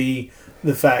tend to be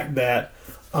the fact that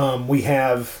we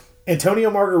have Antonio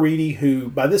Margheriti, who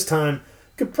by this time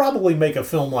could probably make a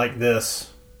film like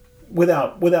this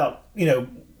without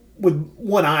with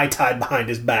one eye tied behind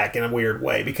his back in a weird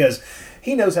way, because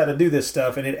he knows how to do this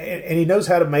stuff, and he knows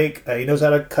how to he knows how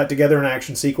to cut together an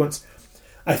action sequence.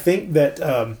 I think that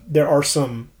there are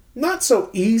some not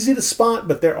so easy to spot,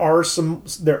 but there are some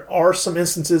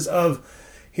instances of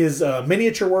his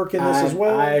miniature work in this as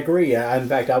well. I agree. In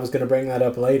fact, I was going to bring that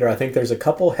up later. I think there's a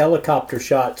couple helicopter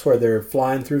shots where they're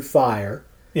flying through fire.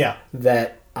 Yeah.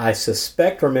 That I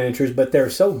suspect were miniatures, but they're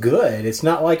so good. It's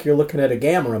not like you're looking at a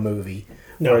Gamera movie.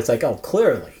 Where it's like, oh,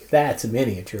 clearly, that's a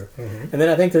miniature. Mm-hmm. And then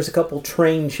I think there's a couple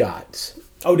train shots.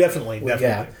 Oh, definitely.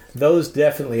 Yeah, those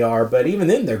definitely are, but even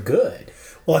then, they're good.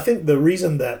 Well, I think the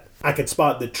reason that I could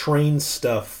spot the train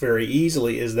stuff very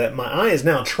easily is that my eye is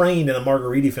now trained in a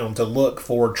Margheriti film to look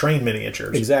for train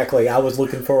miniatures. Exactly. I was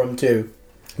looking for them, too.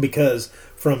 Because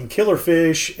from Killer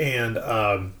Fish and...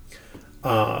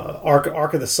 Ark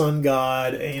of the Sun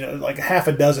God, like half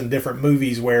a dozen different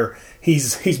movies where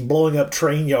he's blowing up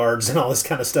train yards and all this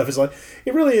kind of stuff. It's like,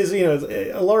 it really is,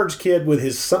 a large kid with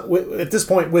his son, at this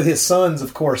point with his sons,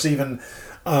 of course, even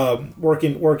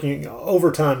working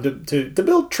overtime to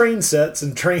build train sets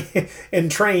and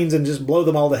trains and just blow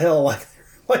them all to hell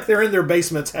like they're in their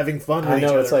basements having fun with each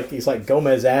other. It's like he's like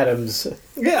Gomez Adams.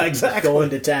 Yeah, exactly. Going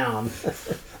to town.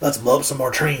 Let's blow up some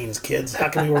more trains, kids. How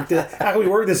can we work this? How can we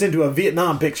work this into a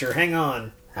Vietnam picture? Hang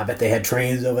on. I bet they had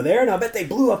trains over there, and I bet they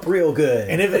blew up real good.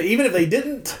 And even if they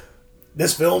didn't,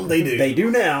 this film they do. They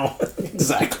do now.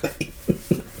 Exactly.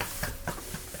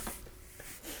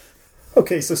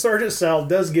 Okay, so Sergeant Sal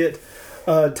does get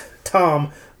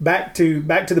Tom back to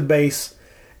the base,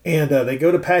 and they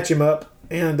go to patch him up.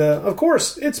 And of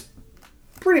course, it's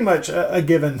pretty much a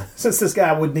given, since this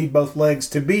guy would need both legs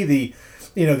to be the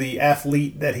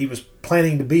athlete that he was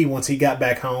planning to be once he got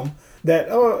back home, that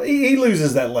he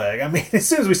loses that leg. I mean, as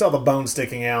soon as we saw the bone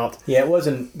sticking out. Yeah,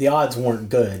 the odds weren't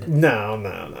good. No.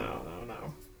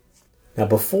 Now,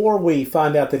 before we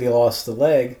find out that he lost the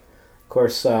leg, of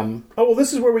course...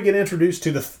 this is where we get introduced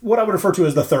to what I would refer to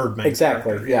as the third main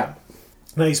Exactly, character. yeah.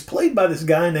 Now, he's played by this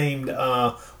guy named,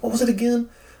 what was it again?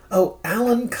 Oh,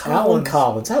 Alan Collins. Alan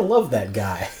Collins. I love that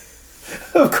guy.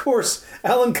 Of course,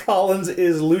 Alan Collins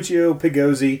is Lucio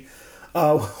Pigozzi,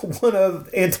 one of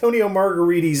Antonio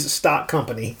Margheriti's stock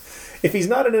company. If he's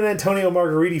not in an Antonio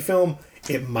Margheriti film,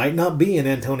 it might not be an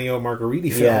Antonio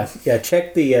Margheriti film. Yeah.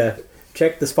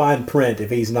 Check the fine print if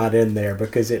he's not in there,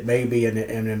 because it may be an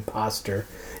imposter.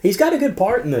 He's got a good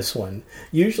part in this one.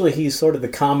 Usually, he's sort of the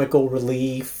comical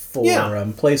relief,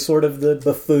 or plays sort of the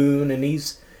buffoon, and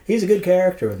he's a good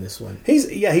character in this one.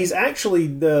 He's actually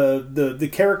the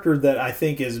character that I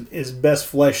think is best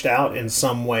fleshed out in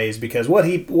some ways, because what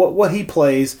he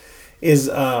plays is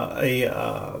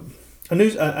a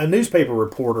newspaper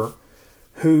reporter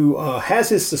who has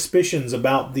his suspicions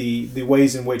about the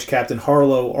ways in which Captain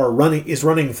Harlow is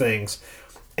running things,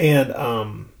 and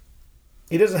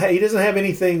he doesn't have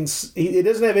anything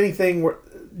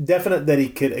definite that he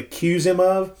could accuse him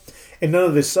of. And none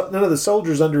of the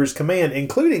soldiers under his command,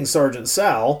 including Sergeant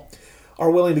Sal,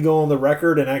 are willing to go on the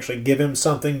record and actually give him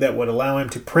something that would allow him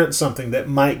to print something that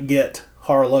might get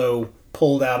Harlow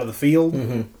pulled out of the field.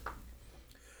 Mm-hmm.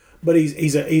 But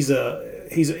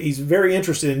he's very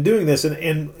interested in doing this,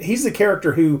 and he's the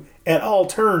character who, at all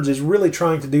turns, is really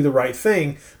trying to do the right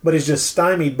thing, but is just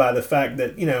stymied by the fact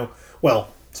that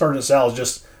Sergeant Sal is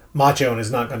just macho and is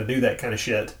not going to do that kind of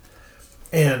shit.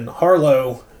 And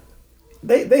Harlow.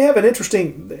 They have an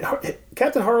interesting...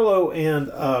 Captain Harlow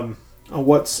and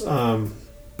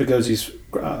Pigozzi's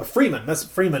Freeman. That's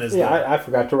Freeman is. Yeah, I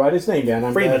forgot to write his name down.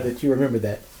 I'm glad that you remembered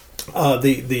that.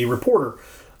 The reporter.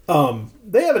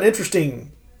 They have an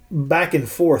interesting back and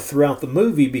forth throughout the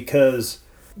movie because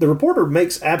the reporter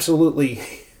makes absolutely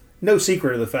no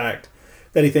secret of the fact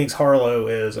that he thinks Harlow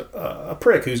is a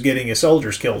prick who's getting his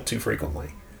soldiers killed too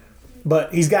frequently.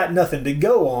 But he's got nothing to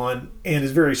go on and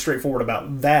is very straightforward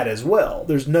about that as well.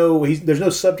 There's no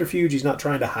subterfuge. He's not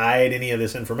trying to hide any of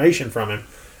this information from him.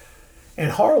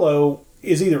 And Harlow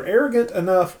is either arrogant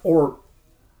enough or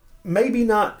maybe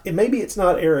not. Maybe it's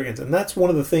not arrogance. And that's one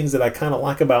of the things that I kind of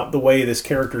like about the way this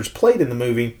character is played in the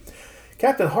movie.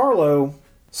 Captain Harlow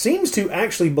seems to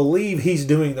actually believe he's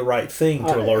doing the right thing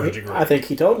to a large degree. I think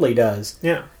he totally does.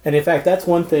 Yeah. And in fact, that's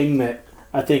one thing that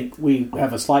I think we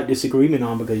have a slight disagreement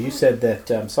on, because you said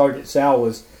that Sergeant Sal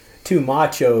was too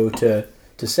macho to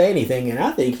say anything, and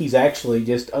I think he's actually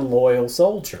just a loyal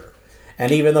soldier.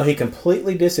 And even though he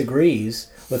completely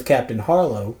disagrees with Captain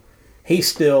Harlow, he's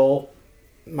still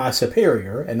my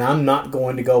superior, and I'm not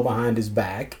going to go behind his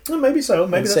back. Well, maybe so.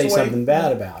 Maybe and that's say something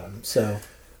bad about him. So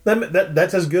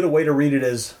that's as good a way to read it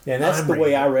as. And that's the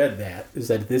way I read that, is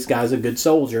that this guy's a good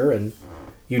soldier, and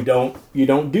you don't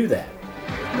do that.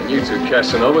 And you two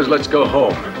Casanovas, let's go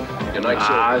home. Good night,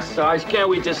 sir. Sarge, can't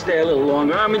we just stay a little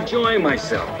longer? I'm enjoying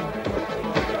myself.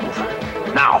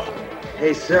 Now.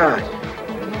 Hey, Sarge.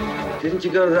 Didn't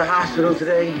you go to the hospital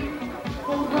today?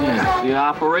 Yeah, the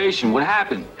operation. What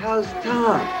happened? How's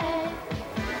Tom?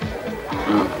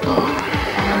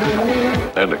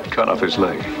 And a cut off his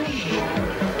leg.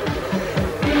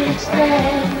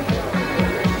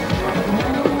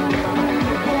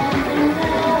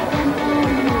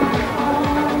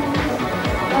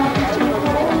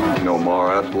 No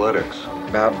more athletics.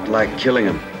 About like killing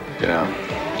him. Yeah.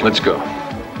 Let's go.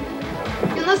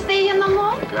 You not stay here no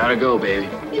more? Gotta go, baby.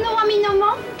 You don't want me no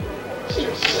more?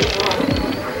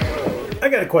 I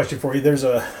got a question for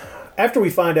you. After we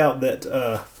find out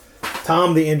that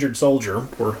Tom, the injured soldier,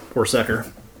 poor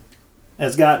sucker,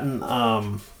 has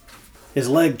gotten his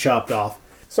leg chopped off,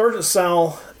 Sergeant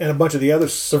Sal and a bunch of the other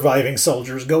surviving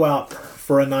soldiers go out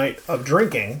for a night of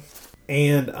drinking,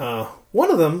 and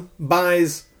one of them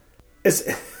buys. I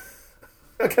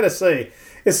gotta say,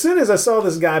 as soon as I saw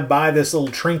this guy buy this little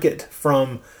trinket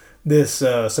from this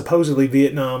supposedly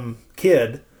Vietnam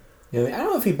kid. I don't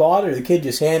know if he bought it or the kid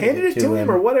just handed it to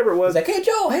him or whatever it was. He's like, hey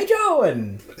Joe,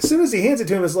 and as soon as he hands it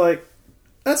to him, it's like,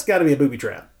 that's got to be a booby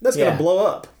trap. That's going to blow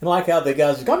up. And I like how the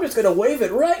guy's like, I'm just going to wave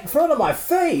it right in front of my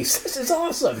face. This is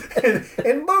awesome.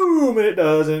 and boom, and it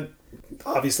does, and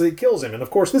obviously it kills him. And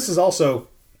of course, this is also,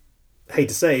 I hate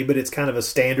to say, but it's kind of a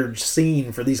standard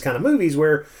scene for these kind of movies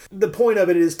where the point of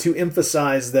it is to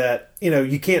emphasize that,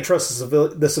 you can't trust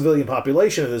the civilian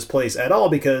population of this place at all,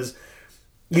 because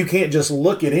you can't just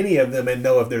look at any of them and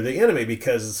know if they're the enemy,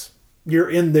 because you're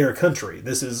in their country.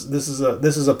 This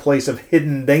is a place of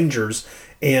hidden dangers,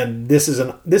 and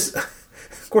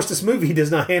of course, this movie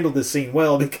does not handle this scene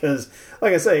well, because,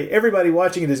 like I say, everybody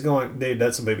watching it is going, dude,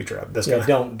 that's a booby trap.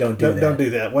 Don't do that. Don't do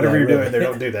that. Whatever you're doing there,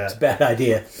 don't do that. It's a bad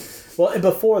idea. Well, and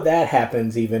before that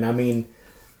happens, even, I mean,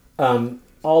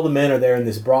 all the men are there in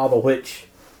this brothel, which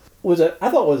I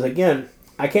thought was, again,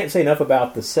 I can't say enough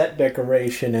about the set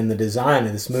decoration and the design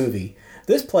of this movie.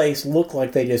 This place looked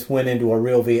like they just went into a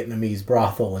real Vietnamese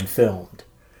brothel and filmed.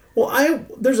 Well,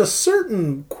 there's a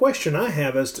certain question I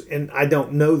have and I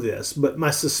don't know this, but my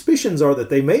suspicions are that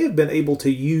they may have been able to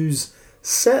use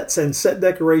sets and set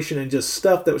decoration and just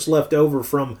stuff that was left over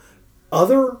from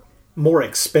other more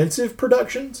expensive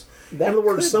productions. In other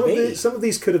words, some of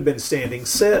these could have been standing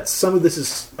sets. Some of this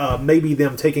is maybe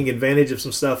them taking advantage of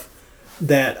some stuff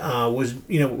that was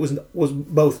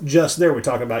both just there. We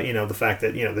talk about, the fact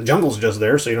that, the jungle's just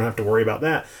there, so you don't have to worry about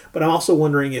that. But I'm also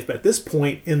wondering if at this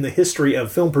point in the history of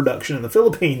film production in the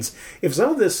Philippines, if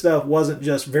some of this stuff wasn't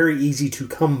just very easy to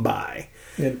come by.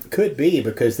 It could be,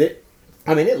 because it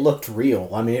looked real.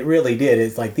 I mean, it really did.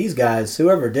 It's like these guys,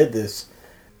 whoever did this,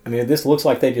 this looks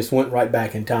like they just went right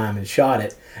back in time and shot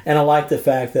it. And I like the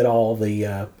fact that all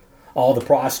the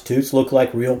prostitutes look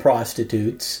like real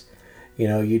prostitutes.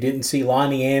 You didn't see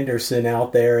Lonnie Anderson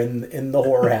out there in the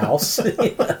whorehouse.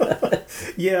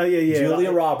 Yeah.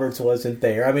 Julia Roberts wasn't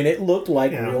there. It looked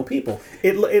like real people.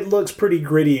 It looks pretty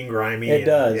gritty and grimy. It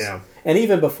does. Yeah. And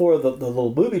even before the little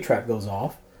booby trap goes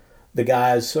off, the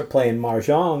guys are playing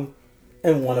mahjong,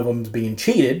 and one of them's being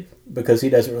cheated because he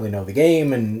doesn't really know the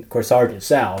game. And, of course, Sergeant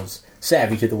Sal's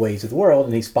savvy to the ways of the world,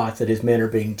 and he spots that his men are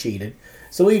being cheated.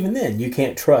 So even then, you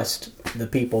can't trust the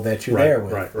people that you're there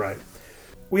with. Right.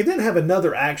 We then have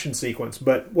another action sequence,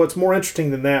 but what's more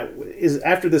interesting than that is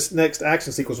after this next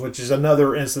action sequence, which is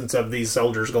another instance of these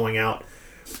soldiers going out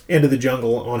into the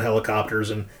jungle on helicopters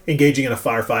and engaging in a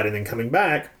firefight and then coming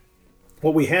back,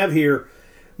 what we have here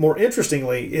more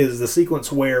interestingly is the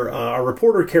sequence where our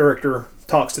reporter character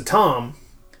talks to Tom,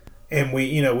 and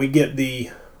we get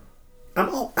the.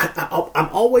 I'm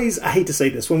always, I hate to say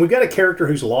this, when we've got a character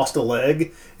who's lost a leg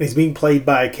and he's being played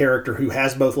by a character who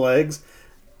has both legs,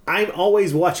 I'm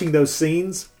always watching those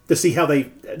scenes to see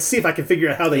if I can figure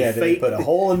out how they fake. Did they put a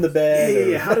hole in the bed?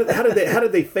 Yeah. How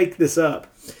did they fake this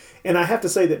up? And I have to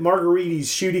say that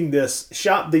Margaritis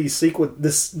shot this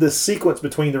sequence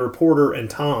between the reporter and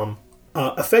Tom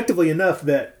effectively enough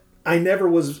that I never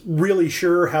was really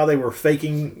sure how they were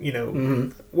faking,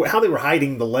 how they were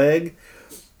hiding the leg.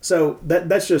 So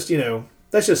that's just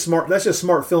smart. That's just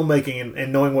smart filmmaking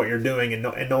and knowing what you're doing and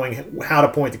knowing how to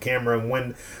point the camera and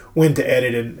when to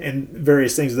edit and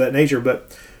various things of that nature.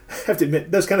 But I have to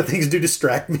admit, those kind of things do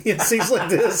distract me in scenes like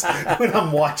this when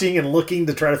I'm watching and looking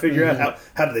to try to figure out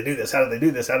how do they do this? How do they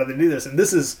do this? How do they do this? And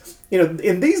this is,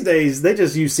 in these days, they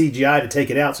just use CGI to take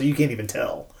it out, so you can't even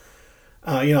tell.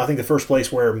 I think the first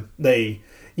place where they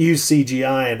used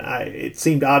CGI, and it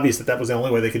seemed obvious that was the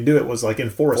only way they could do it, was like in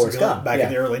Forrest Gump back in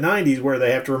the early 90s, where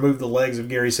they have to remove the legs of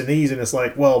Gary Sinise, and it's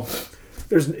like, well,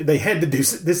 they had to do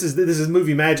this is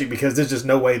movie magic because there's just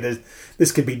no way that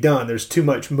this could be done. There's too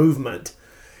much movement.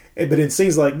 But in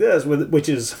scenes like this, which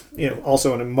is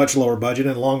also in a much lower budget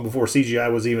and long before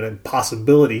CGI was even a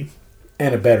possibility,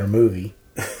 and a better movie.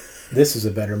 This is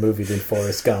a better movie than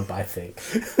Forrest Gump, I think.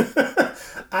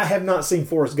 I have not seen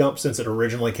Forrest Gump since it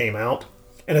originally came out.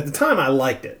 And at the time, I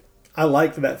liked it. I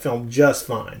liked that film just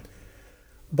fine.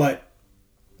 But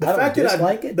the fact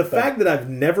that I've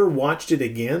never watched it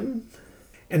again,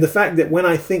 and the fact that when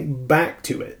I think back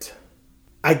to it,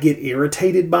 I get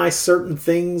irritated by certain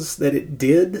things that it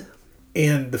did,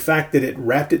 and the fact that it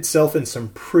wrapped itself in some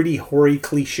pretty hoary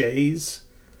cliches.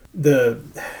 The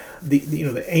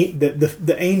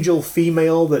angel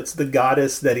female that's the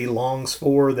goddess that he longs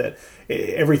for, that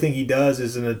everything he does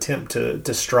is an attempt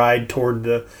to stride toward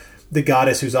the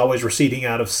goddess who's always receding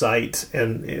out of sight,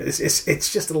 and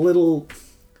it's just a little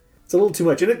too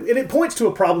much, and it points to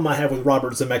a problem I have with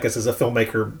Robert Zemeckis as a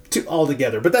filmmaker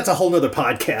altogether, but that's a whole nother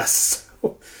podcast.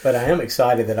 But I am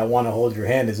excited that I Want to Hold Your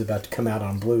Hand is about to come out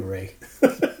on Blu-ray.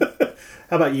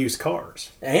 How about Used Cars?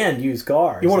 And Used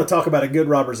Cars. You want to talk about a good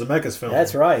Robert Zemeckis film?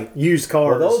 That's right. Used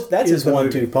Cars. Well, that's his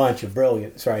 1-2 punch of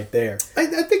brilliance right there.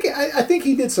 I think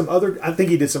he did some other. I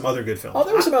think he did some other good films. Oh,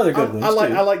 there were some other good ones. I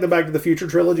like the Back to the Future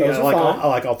trilogy. Those are fine. I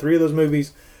like all three of those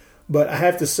movies. But I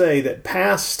have to say that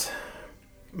past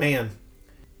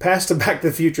to Back to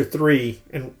the Future 3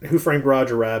 and Who Framed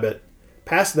Roger Rabbit,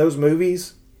 past those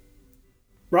movies,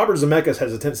 Robert Zemeckis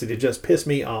has a tendency to just piss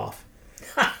me off.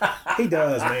 He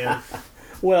does, man.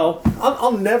 Well,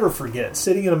 I'll never forget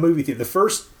sitting in a movie theater. The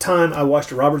first time I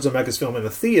watched a Robert Zemeckis film in a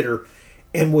theater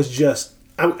and was just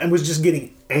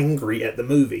getting angry at the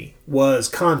movie was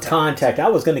Contact. Contact. I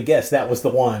was going to guess that was the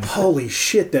one. Holy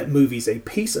shit, that movie's a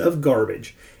piece of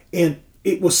garbage. And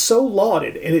it was so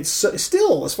lauded, and it's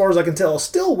still, as far as I can tell,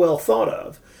 still well thought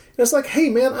of. And it's like, hey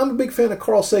man, I'm a big fan of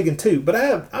Carl Sagan too, but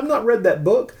I've not read that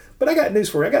book. But I got news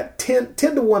for you. I got 10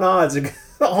 to 1 odds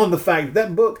on the fact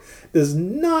that book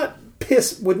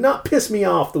would not piss me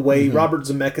off the way Robert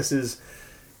Zemeckis'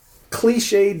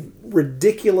 cliched,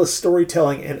 ridiculous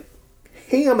storytelling and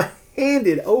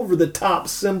ham-handed over-the-top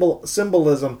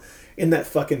symbolism in that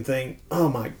fucking thing. Oh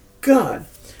my God.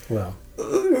 Well,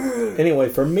 anyway,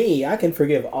 for me, I can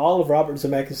forgive all of Robert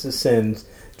Zemeckis' sins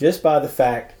just by the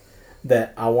fact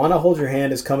that I Want to Hold Your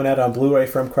Hand is coming out on Blu-ray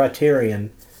from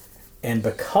Criterion. And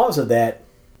because of that,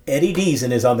 Eddie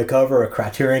Deason is on the cover of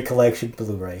Criterion Collection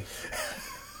Blu-ray.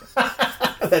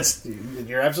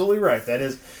 You're absolutely right. That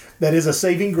is a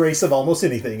saving grace of almost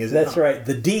anything, isn't it? That's right.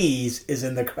 The D's is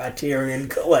in the Criterion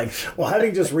Collection. Well,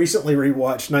 having just recently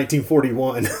rewatched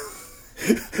 1941,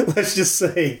 let's just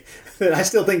say that I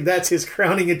still think that's his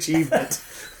crowning achievement.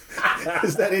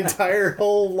 Is that entire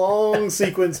whole long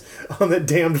sequence on that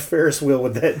damned Ferris wheel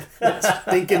with that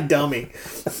stinking dummy.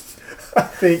 I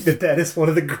think that is one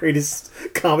of the greatest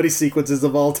comedy sequences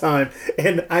of all time.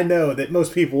 And I know that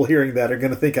most people hearing that are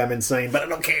going to think I'm insane, but I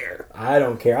don't care. I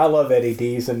don't care. I love Eddie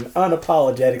Deason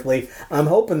unapologetically. I'm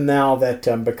hoping now that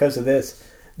because of this,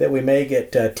 that we may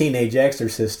get Teenage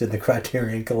Exorcist in the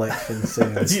Criterion Collection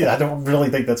soon. Yeah, I don't really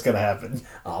think that's going to happen.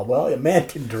 Oh, well, a man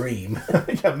can dream.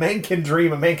 A man can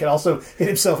dream. A man can also hit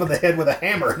himself in the head with a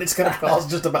hammer, and it's going to cause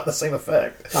just about the same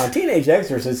effect. Teenage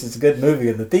Exorcist is a good movie,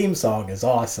 and the theme song is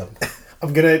awesome.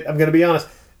 I'm gonna be honest.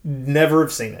 Never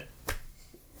have seen it.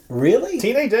 Really?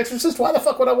 Teenage Exorcist? Why the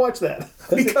fuck would I watch that?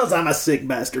 Because I'm a sick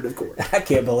bastard, of course. I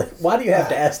can't believe. Why do you have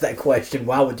to ask that question?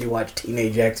 Why would you watch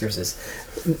Teenage Exorcist?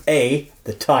 A,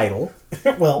 the title.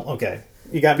 Well, okay.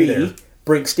 You got me there.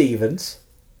 Brink Stevens.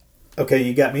 Okay,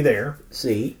 you got me there.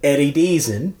 See, Eddie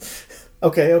Deason.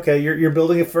 Okay, you're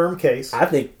building a firm case. I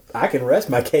think I can rest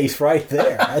my case right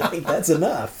there. I think that's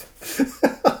enough.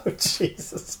 Oh,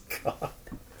 Jesus God.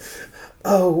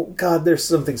 Oh, God, there's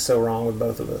something so wrong with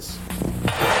both of us.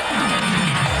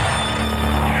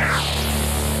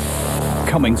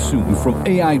 Coming soon from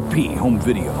AIP Home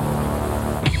Video.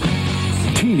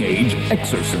 Teenage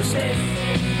Exorcist.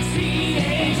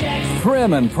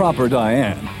 Prim and proper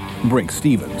Diane, Brink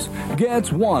Stevens,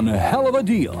 gets one hell of a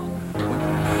deal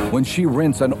when she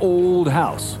rents an old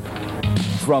house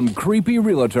from creepy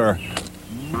realtor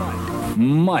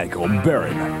Michael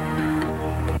Berryman.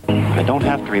 I don't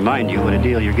have to remind you what a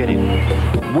deal you're getting.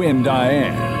 When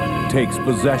Diane takes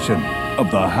possession of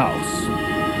the house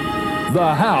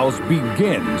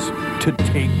begins to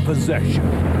take possession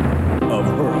of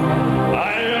her.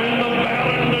 I am the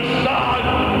Baron Assad,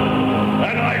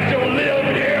 and I shall live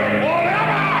here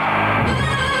forever!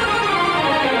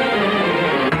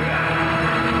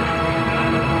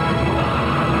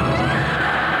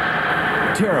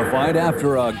 Terrified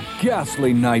after a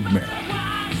ghastly nightmare,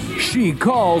 she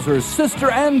calls her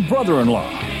sister and brother-in-law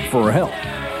for help.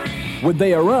 When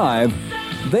they arrive,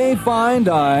 they find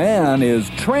Diane is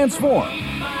transformed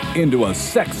into a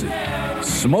sexy,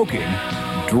 smoking,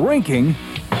 drinking,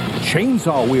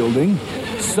 chainsaw-wielding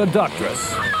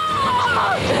seductress.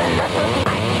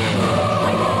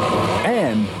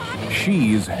 And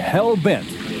she's hell-bent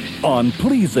on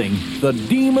pleasing the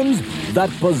demons that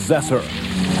possess her.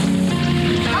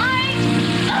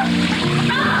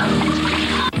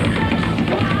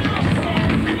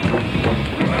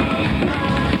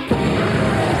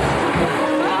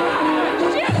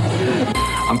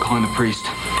 I'm calling the priest.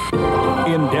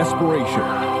 In desperation,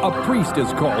 a priest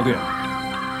is called in.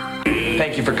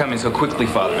 Thank you for coming so quickly,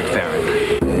 Father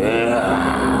McFerrin.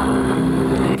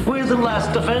 Where's the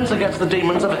last defense against the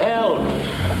demons of hell?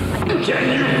 Can you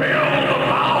feel the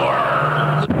power?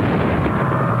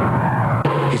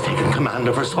 He's taken command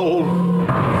of her soul.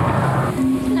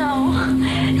 No.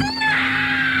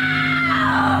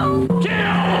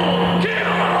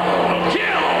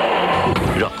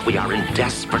 Look, we are in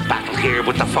desperate battle here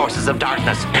with the forces of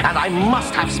darkness, and I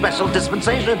must have special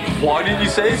dispensation. Why didn't you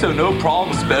say so? No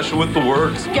problem special with the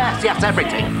works. Yes,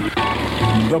 everything.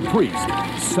 The priest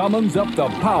summons up the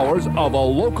powers of a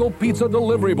local pizza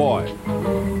delivery boy,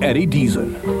 Eddie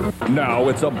Deason. Now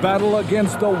it's a battle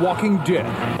against the Walking Dead.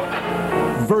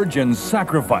 Virgin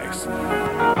sacrifice.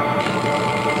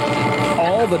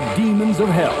 All the demons of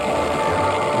hell.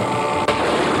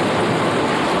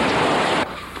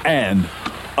 And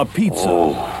a pizza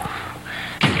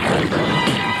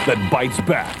that bites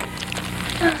back.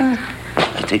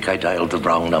 I think I dialed the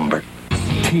wrong number.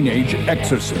 Teenage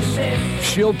Exorcist.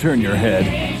 She'll turn your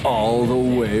head all the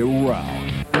way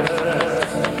around.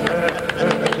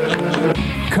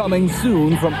 Coming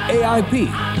soon from AIP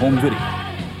Home Video.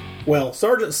 Well,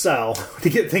 Sergeant Sal, to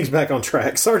get things back on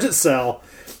track, Sergeant Sal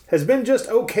has been just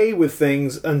okay with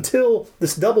things until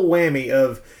this double whammy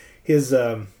of his...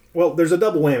 Well, there's a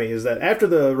double whammy, is that after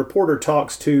the reporter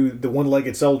talks to the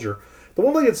one-legged soldier, the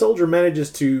one-legged soldier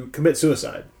manages to commit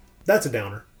suicide. That's a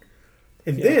downer.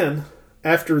 And then,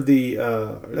 after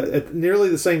at nearly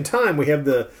the same time, we have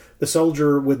the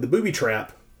soldier with the booby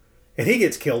trap, and he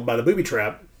gets killed by the booby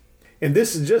trap. And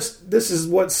this is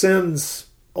what sends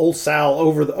old Sal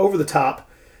over the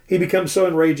top. He becomes so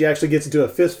enraged he actually gets into a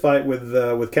fist fight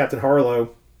with Captain Harlow.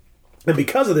 And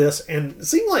because of this, and it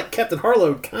seemed like Captain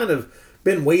Harlow kind of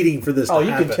been waiting for this to happen.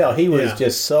 You can tell he was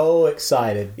just so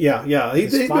excited. Yeah.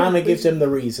 He finally gives him the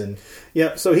reason.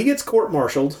 Yeah, so he gets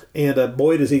court-martialed, and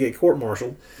boy does he get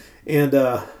court-martialed. And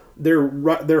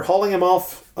they're hauling him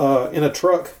off in a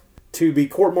truck to be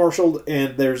court-martialed,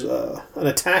 and there's an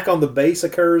attack on the base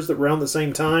occurs around the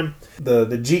same time.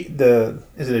 The Jeep,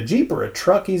 is it a Jeep or a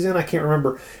truck he's in? I can't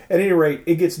remember. At any rate,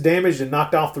 it gets damaged and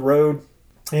knocked off the road.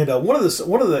 And one of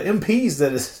the MPs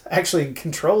that is actually in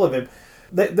control of him,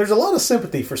 there's a lot of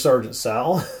sympathy for Sergeant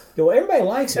Sal. Well, everybody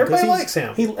likes him. Everybody likes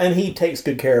him. He takes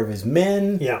good care of his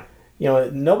men. Yeah.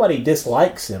 Nobody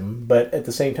dislikes him, but at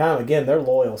the same time, again, they're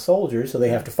loyal soldiers, so they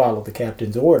have to follow the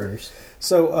captain's orders.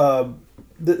 So,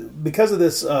 because of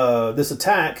this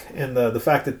attack and the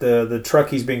fact that the truck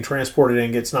he's being transported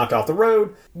in gets knocked off the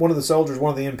road, one of the soldiers,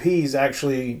 one of the MPs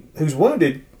actually, who's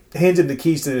wounded, hands him the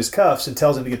keys to his cuffs and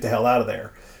tells him to get the hell out of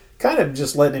there. Kind of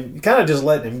just letting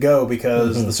him go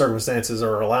because the circumstances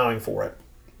are allowing for it.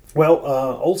 Well,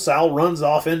 old Sal runs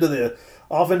off into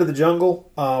the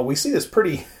jungle. We see this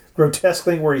pretty grotesque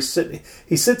thing where he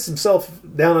sits himself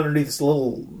down underneath this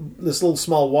little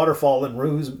small waterfall and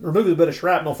removes a bit of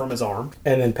shrapnel from his arm,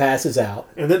 and then passes out.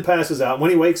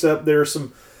 When he wakes up, there's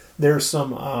some there's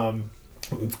some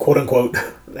quote unquote,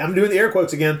 I'm doing the air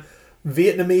quotes again,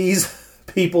 Vietnamese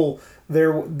people.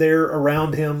 They're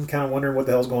around him, kind of wondering what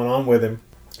the hell's going on with him.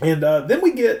 And then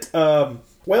we get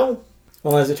well,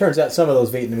 as it turns out, some of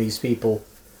those Vietnamese people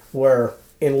were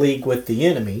in league with the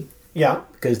enemy. Yeah,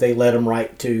 because they led him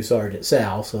right to Sergeant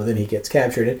Sal. So then he gets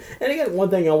captured. And again, one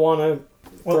thing I want to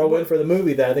throw in for the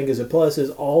movie that I think is a plus is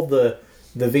all the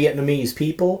Vietnamese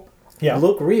people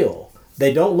look real.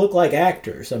 They don't look like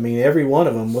actors. I mean, every one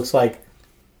of them looks like,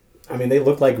 they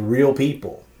look like real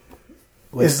people.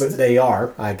 They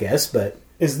are, I guess, but...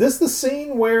 Is this the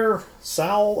scene where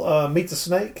Sal meets a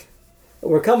snake?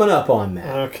 We're coming up on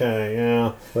that. Okay,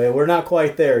 yeah. Well, we're not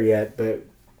quite there yet, but...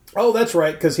 Oh, that's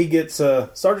right, because he gets...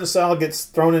 Sergeant Sal gets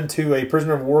thrown into a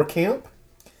prisoner of war camp,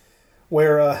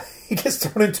 where he gets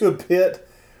thrown into a pit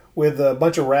with a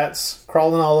bunch of rats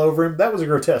crawling all over him. That was a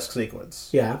grotesque sequence.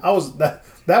 Yeah.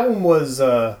 That one was...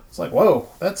 it's like, whoa,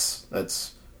 that's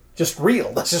just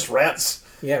real. That's just rats.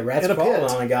 Yeah, rats crawling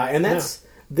on a guy. And that's...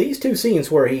 These two scenes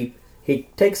where he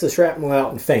takes the shrapnel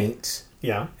out and faints.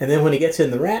 Yeah. And then when he gets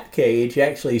in the rat cage, he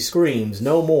actually screams,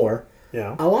 no more.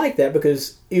 Yeah. I like that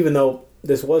because even though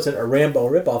this wasn't a Rambo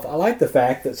ripoff, I like the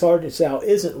fact that Sergeant Sal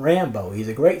isn't Rambo. He's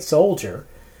a great soldier,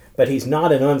 but he's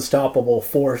not an unstoppable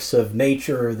force of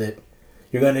nature that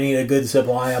you're going to need a good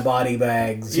supply of body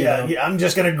bags. Yeah, I'm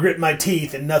just going to grit my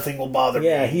teeth and nothing will bother me.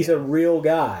 Yeah, he's a real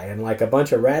guy. And like a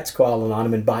bunch of rats crawling on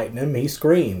him and biting him, he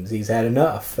screams. He's had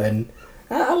enough. And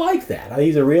I like that.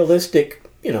 He's a realistic,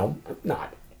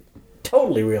 not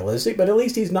totally realistic, but at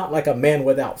least he's not like a man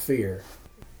without fear.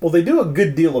 Well, they do a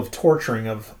good deal of torturing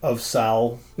of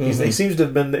Sal. Mm-hmm.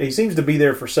 He seems to be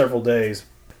there for several days.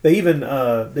 They even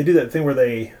they do that thing where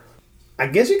they, I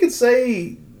guess you could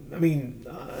say,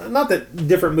 not that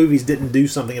different movies didn't do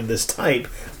something of this type,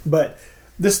 but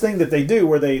this thing that they do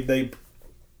where they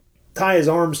tie his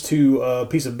arms to a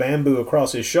piece of bamboo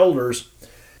across his shoulders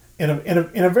in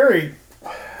a very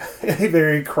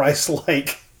very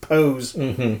Christ-like pose,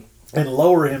 mm-hmm. and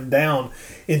lower him down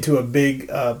into a big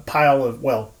pile of,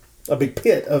 a big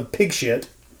pit of pig shit.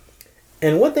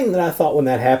 And one thing that I thought when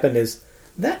that happened is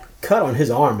that cut on his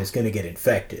arm is going to get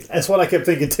infected. That's what I kept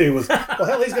thinking too. Was, well,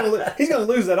 hell, he's going to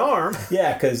lose that arm.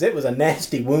 Yeah, because it was a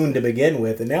nasty wound to begin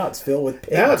with, and now it's filled with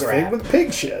pig filled with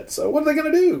pig shit. So what are they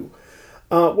going to do?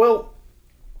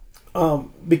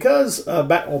 Because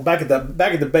back at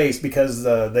the base, because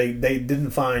they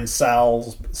didn't find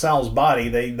Sal's body,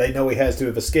 they know he has to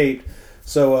have escaped.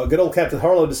 So good old Captain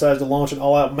Harlow decides to launch an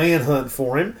all-out manhunt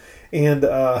for him, and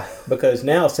because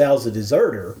now Sal's a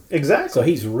deserter, exactly. So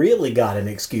he's really got an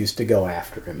excuse to go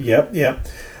after him. Yep.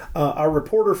 Our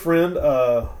reporter friend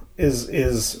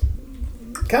is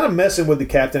kind of messing with the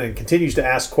captain and continues to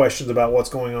ask questions about what's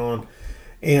going on,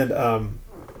 and.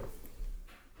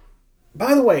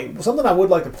 By the way, something I would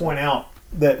like to point out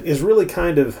that is really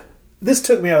this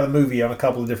took me out of the movie on a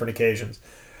couple of different occasions.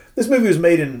 This movie was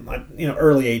made in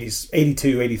early 80s,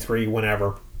 82, 83,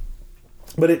 whenever.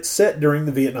 But it's set during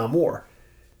the Vietnam War.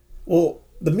 Well,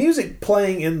 the music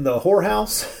playing in the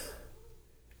whorehouse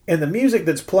and the music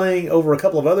that's playing over a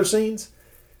couple of other scenes,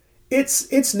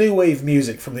 it's new wave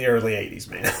music from the early 80s,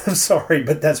 man. I'm sorry,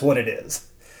 but that's what it is.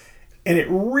 And it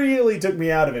really took me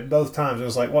out of it both times. It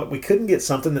was like, what, we couldn't get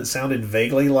something that sounded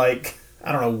vaguely like,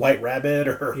 I don't know, White Rabbit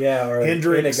or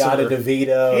Hendrix or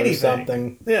DeVito or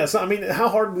something. Yeah, so how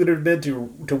hard would it have been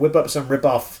to whip up some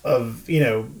ripoff of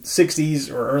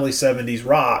 60s or early 70s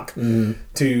rock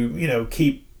to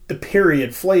keep the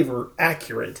period flavor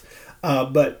accurate?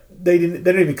 But they didn't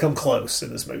even come close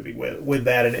in this movie with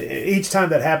that. And each time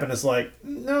that happened, it's like,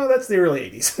 no, that's the early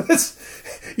 80s.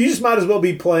 You just might as well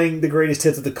be playing the greatest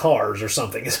hits of the Cars or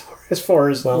something as far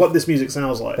as what this music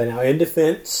sounds like. But now, in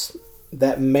defense,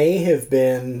 that may have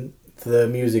been the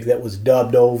music that was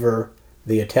dubbed over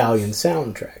the Italian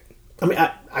soundtrack.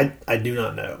 I do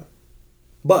not know.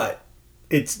 But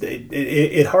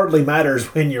it hardly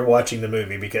matters when you're watching the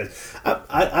movie, because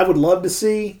I would love to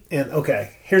see, and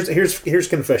okay, here's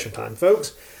confession time,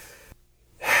 folks.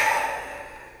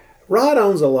 Rod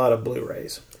owns a lot of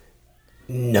Blu-rays.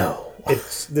 No.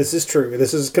 This is true.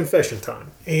 This is confession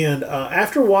time. And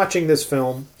after watching this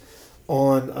film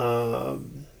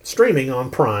on streaming on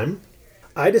Prime,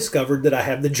 I discovered that I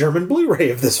have the German Blu-ray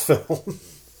of this film.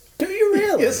 Do you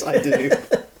really? Yes, I do.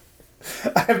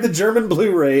 I have the German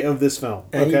Blu-ray of this film.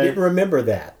 And you didn't remember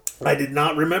that? I did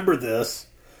not remember this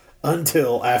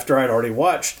until after I'd already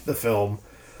watched the film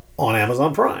on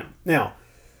Amazon Prime. Now,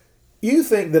 you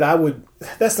think that I would...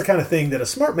 That's the kind of thing that a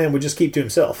smart man would just keep to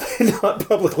himself and not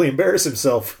publicly embarrass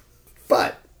himself.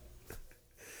 But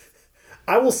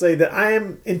I will say that I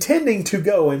am intending to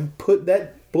go and put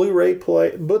that Blu-ray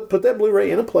put that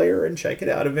Blu-ray in a player and check it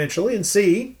out eventually and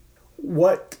see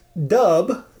what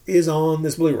dub is on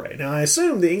this Blu-ray. Now, I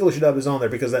assume the English dub is on there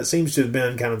because that seems to have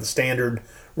been kind of the standard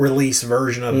release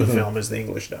version of the film is the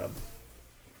English dub.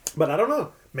 But I don't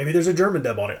know. Maybe there's a German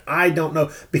dub on it. I don't know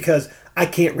because I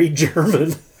can't read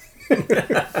German.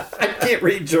 I can't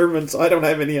read German, so I don't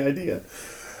have any idea.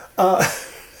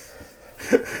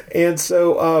 And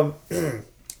so,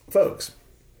 folks,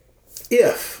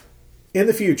 if in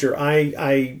the future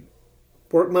I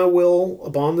work my will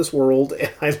upon this world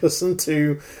and I listen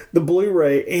to the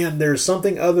Blu-ray and there's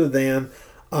something other than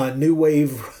new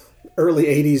wave early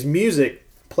 80s music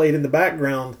played in the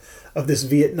background of this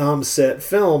Vietnam set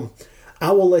film,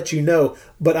 I will let you know,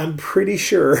 but I'm pretty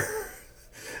sure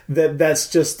that that's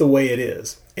just the way it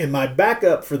is. And my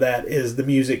backup for that is the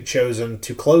music chosen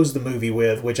to close the movie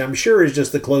with, which I'm sure is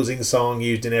just the closing song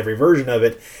used in every version of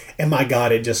it. And my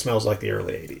God, it just smells like the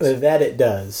early 80s. That it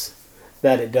does.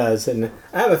 That it does. And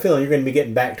I have a feeling you're going to be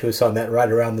getting back to us on that right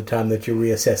around the time that you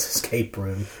reassess Escape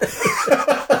Room.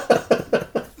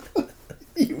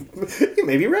 You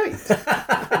may be right.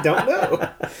 I don't know.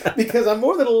 Because I'm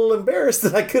more than a little embarrassed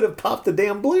that I could have popped the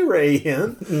damn Blu-ray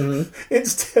in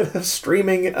instead of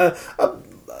streaming a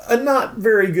not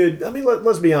very good... I mean,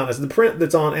 let's be honest. The print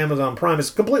that's on Amazon Prime is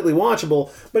completely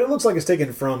watchable, but it looks like it's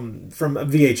taken from a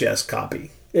VHS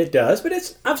copy. It does, but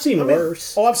I've seen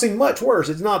worse. I've seen much worse.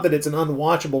 It's not that it's an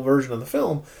unwatchable version of the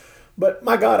film, but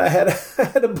my God, I had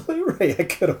a Blu-ray I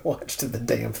could have watched the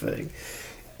damn thing.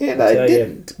 And I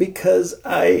didn't because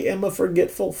I am a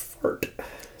forgetful fart.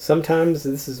 Sometimes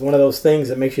this is one of those things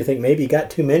that makes you think maybe you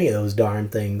got too many of those darn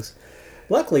things.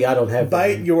 Luckily, I don't have...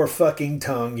 Bite your fucking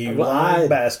tongue, you lying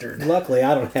bastard. Luckily,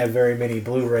 I don't have very many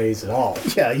Blu-rays at all.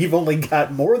 Yeah, you've only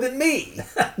got more than me.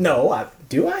 No,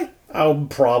 do I? Oh,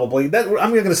 probably.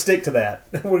 I'm going to stick to that.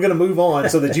 We're going to move on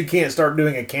so that you can't start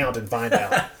doing a count and find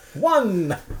out.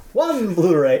 One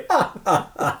Blu-ray.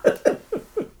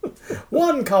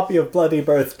 One copy of Bloody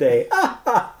Birthday.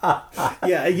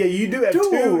 Yeah, you do have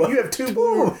two.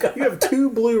 You have two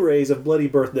Blu-rays of Bloody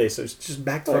Birthday, so it's just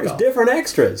back to There's different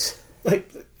extras.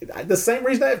 Like the same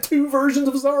reason I have two versions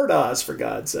of Zardoz, for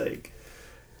God's sake.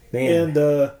 Man.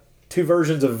 And two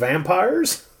versions of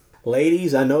Vampires.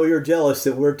 Ladies, I know you're jealous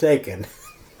that we're taken.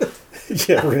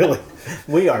 Yeah, really.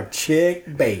 We are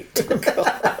chick bait.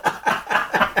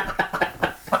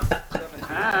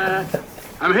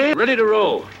 I'm here, ready to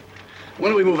roll.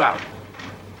 When do we move out?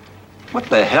 What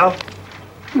the hell?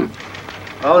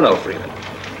 Oh, no, Freeman.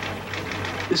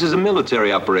 This is a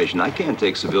military operation. I can't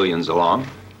take civilians along.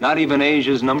 Not even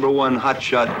Asia's #1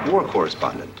 hotshot war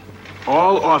correspondent.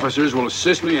 All officers will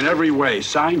assist me in every way.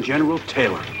 Signed, General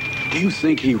Taylor. Do you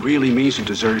think he really means to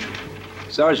desert?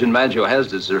 Sergeant Maggio has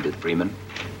deserted, Freeman.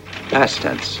 Past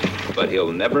tense. But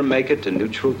he'll never make it to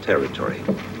neutral territory.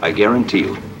 I guarantee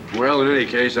you. Well, in any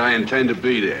case, I intend to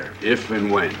be there, if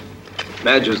and when.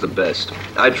 Maggio's the best.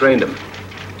 I trained him.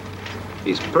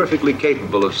 He's perfectly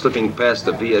capable of slipping past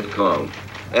the Viet Cong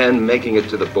and making it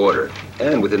to the border,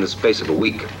 and within the space of a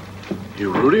week.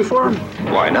 You rooting for him?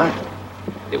 Why not?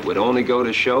 It would only go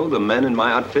to show the men in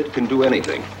my outfit can do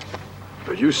anything.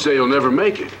 But you say you'll never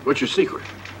make it. What's your secret?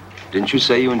 Didn't you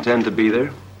say you intend to be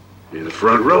there? In the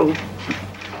front row.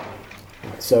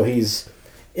 So he's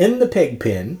in the pig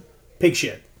pen. Pig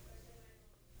shit.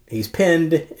 He's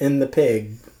pinned in the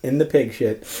pig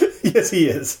shit. Yes, he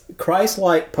is.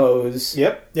 Christ-like pose.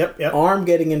 Yep. Arm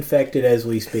getting infected as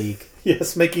we speak.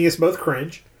 Yes, making us both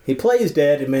cringe. He plays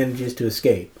dead and manages to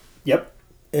escape. Yep.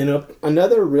 In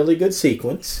another really good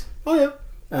sequence. Oh,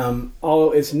 yeah.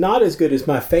 Although it's not as good as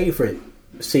my favorite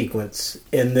sequence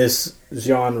in this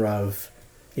genre of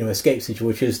escape situation,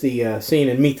 which is the scene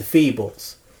in Meet the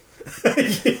Feebles.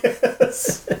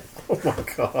 Yes. Oh, my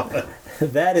God.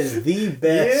 That is the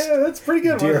best that's pretty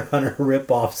good Deer Hunter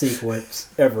rip-off sequence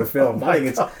ever filmed. I think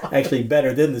it's actually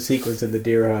better than the sequence in the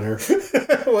Deer Hunter.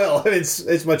 Well,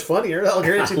 it's much funnier. I'll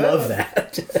grant you I love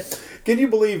that. Can you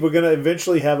believe we're going to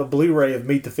eventually have a Blu-ray of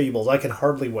Meet the Feebles? I can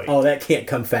hardly wait. Oh, that can't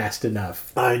come fast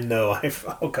enough. I know.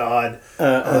 Oh, God.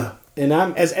 And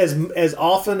I'm as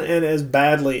often and as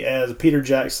badly as Peter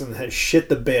Jackson has shit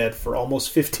the bed for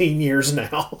almost 15 years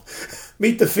now.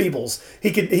 Meet the Feebles.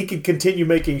 He could continue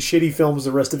making shitty films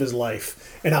the rest of his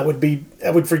life, and I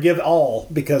would forgive all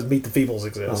because Meet the Feebles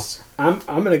exists. I'm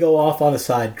going to go off on a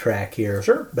sidetrack here,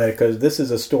 sure, because this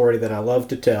is a story that I love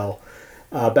to tell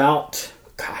about.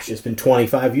 Gosh, it's been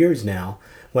 25 years now.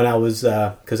 When I was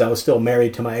because I was still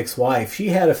married to my ex-wife, she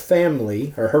had a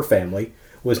family, or her family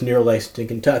was near Lexington,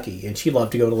 Kentucky, and she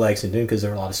loved to go to Lexington because there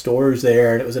were a lot of stores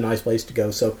there, and it was a nice place to go.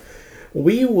 So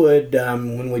We would,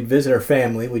 when we'd visit our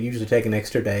family, we'd usually take an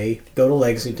extra day, go to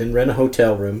Lexington, rent a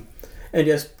hotel room, and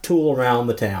just tool around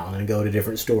the town and go to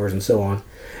different stores and so on.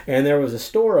 And there was a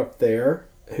store up there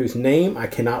whose name I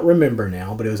cannot remember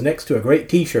now, but it was next to a great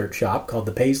t-shirt shop called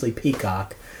the Paisley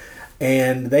Peacock.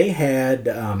 And they had,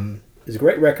 it was a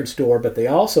great record store, but they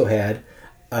also had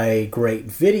a great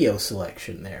video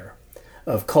selection there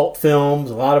of cult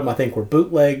films. A lot of them, I think, were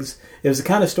bootlegs. It was the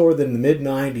kind of store that in the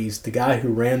mid-90s, the guy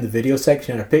who ran the video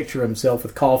section had a picture of himself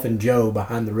with Coffin Joe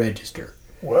behind the register.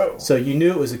 Whoa. So you knew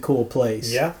it was a cool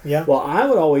place. Yeah, yeah. Well, I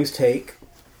would always take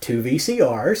 2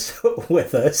 VCRs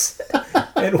with us,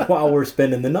 and while we're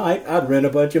spending the night, I'd rent a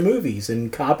bunch of movies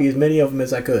and copy as many of them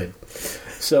as I could.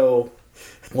 So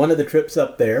one of the trips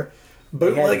up there,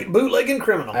 bootlegging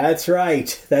criminal. That's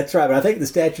right. But I think the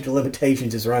statute of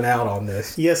limitations has run out on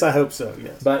this. Yes, I hope so,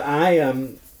 yes. But I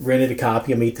rented a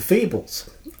copy of Meet the Feebles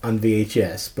on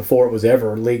VHS before it was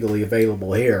ever legally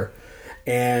available here.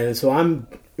 And so I'm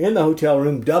in the hotel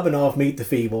room dubbing off Meet the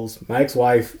Feebles. My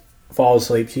ex-wife falls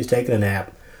asleep. She's taking a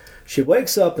nap. She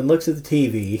wakes up and looks at the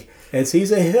TV and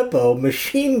sees a hippo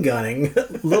machine gunning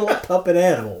little puppet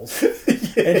animals.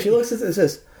 And she looks at it and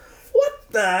says,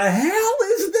 "What the hell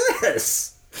is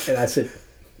this?" And I said,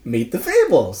 "Meet the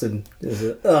Feebles." And she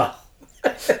said, "Ugh."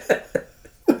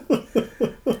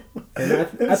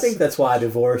 And I think that's why I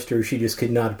divorced her. She just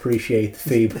could not appreciate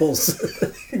the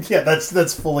Feebles. Yeah,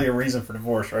 that's fully a reason for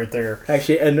divorce right there.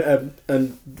 Actually, and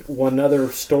one other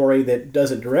story that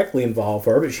doesn't directly involve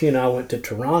her, but she and I went to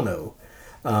Toronto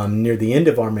near the end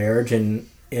of our marriage, and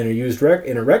in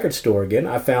a record store again,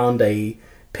 I found a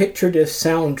picture disc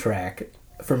soundtrack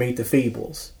for Meet the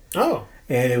Feebles. Oh.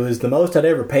 And it was the most I'd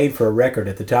ever paid for a record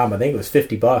at the time. I think it was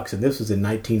 $50, and this was in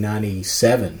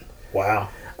 1997. Wow.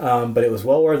 But it was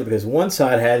well worth it because one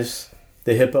side has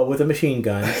the hippo with a machine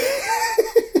gun,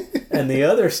 and the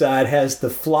other side has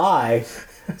the fly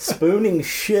spooning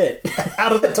shit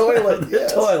out of the toilet.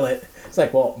 Toilet. It's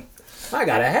like, well, I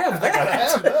gotta have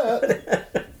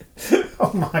that.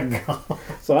 Oh my god!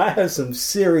 So I have some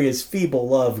serious feeble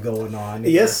love going on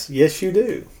here. Yes, you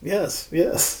do. Yes.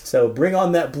 So bring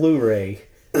on that Blu-ray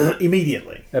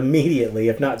immediately,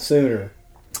 if not sooner.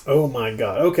 Oh my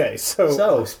god. Okay,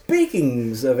 so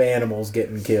speaking of animals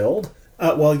getting killed.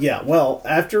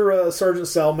 After Sergeant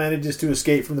Sal manages to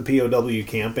escape from the POW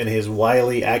camp in his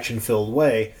wily, action-filled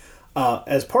way,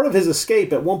 as part of his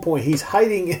escape, at one point he's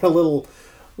hiding in a little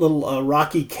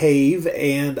rocky cave,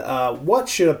 and what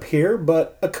should appear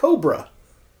but a cobra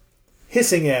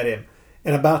hissing at him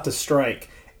and about to strike.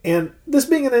 And this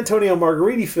being an Antonio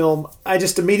Margheriti film, I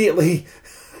just immediately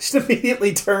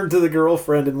turned to the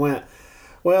girlfriend and went,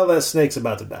 "Well, that snake's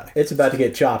about to die. It's about to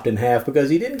get chopped in half because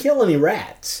he didn't kill any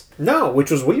rats." No, which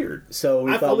was weird. So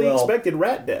I fully expected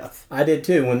rat death. I did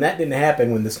too. When that didn't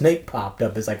happen, when the snake popped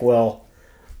up, it's like, well,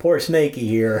 poor Snakey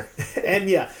here. And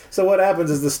yeah, so what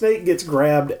happens is the snake gets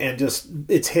grabbed and just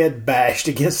its head bashed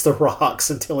against the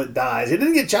rocks until it dies. It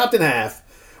didn't get chopped in half,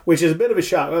 which is a bit of a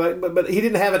shock. But he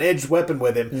didn't have an edged weapon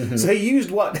with him, Mm-hmm. so he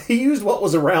used what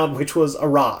was around, which was a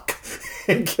rock,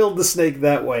 and killed the snake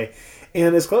that way.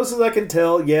 And as close as I can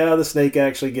tell, yeah, the snake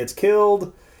actually gets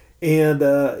killed. And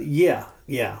yeah.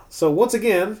 So once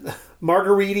again,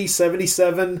 Margheriti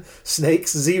 77,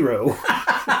 snakes 0.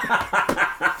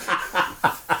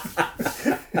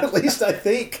 At least I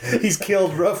think he's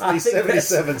killed roughly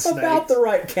 77 snakes. About the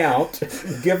right count,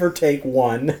 give or take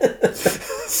 1.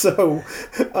 So,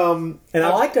 and I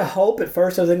like to hope at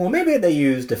first I was thinking, well, maybe they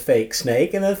used a fake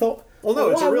snake, and I thought, well,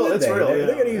 no, it's real.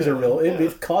 They're going to use a real.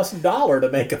 It costs $1 to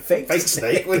make a fake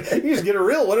snake. You just get a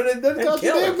real one, and it doesn't cost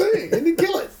you a damn thing, and you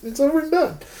kill it. It's over and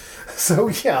done. So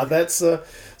yeah, that's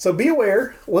so. Be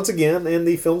aware once again. In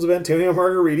the films of Antonio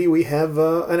Margheriti, we have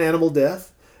an animal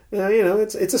death.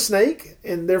 It's a snake,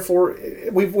 and therefore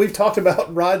we've talked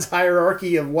about Rod's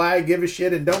hierarchy of why I give a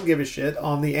shit and don't give a shit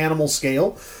on the animal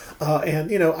scale.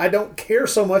 And I don't care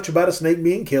so much about a snake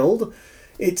being killed.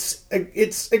 It's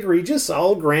egregious,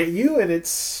 I'll grant you, and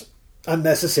it's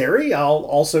unnecessary, I'll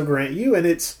also grant you, and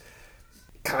it's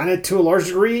kind of to a large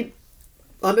degree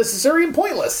unnecessary and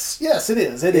pointless. Yes, it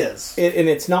is. It is. And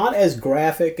it's not as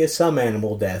graphic as some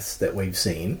animal deaths that we've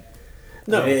seen.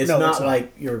 No, it's not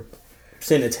like you're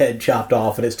seeing its head chopped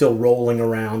off and it's still rolling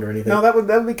around or anything. No, that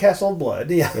would be Castle of Blood.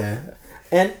 Yeah.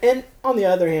 And on the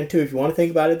other hand, too, if you want to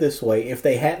think about it this way, if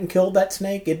they hadn't killed that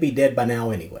snake, it'd be dead by now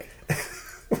anyway.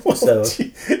 So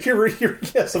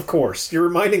yes, of course. You're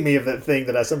reminding me of that thing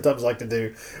that I sometimes like to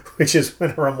do, which is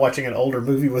whenever I'm watching an older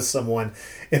movie with someone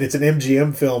and it's an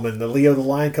MGM film and the Leo the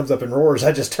lion comes up and roars,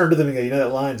 I just turn to them and go,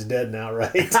 that lion's dead now,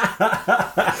 right?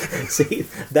 See,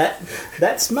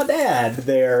 that's my dad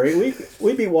there.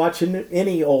 We'd be watching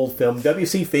any old film,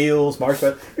 W.C. Fields, Mark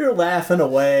Twain. You're laughing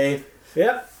away.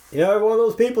 Yep. Every one of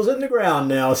those people's in the ground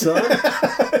now, son.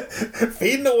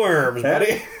 Feeding the worms,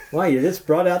 buddy. Well, you just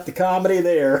brought out the comedy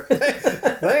there.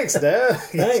 Thanks, Dad.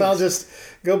 Guess I'll just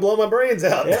go blow my brains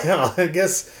out now. I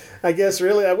guess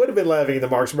really I would have been laughing at the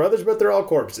Marx Brothers, but they're all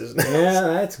corpses now. Yeah,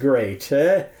 that's great.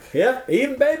 Yep,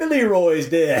 even Baby Leroy's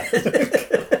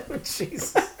dead.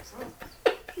 Jesus.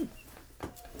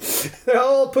 They're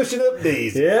all pushing up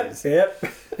D's. Yep.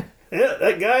 Yeah,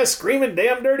 that guy screaming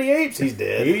damn dirty apes, he's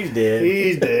dead. He's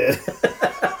dead.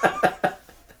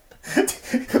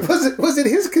 Was it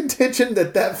his contention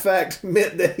that fact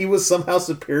meant that he was somehow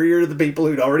superior to the people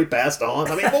who'd already passed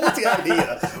on? I mean, what was the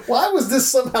idea? Why was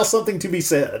this somehow something to be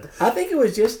said? I think it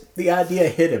was just the idea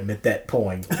hit him at that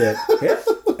point. That,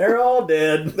 they're all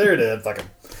dead. They're dead.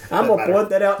 I'm going to point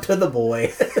that out to the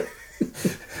boy.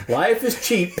 Life is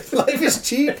cheap. Life is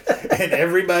cheap, and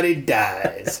everybody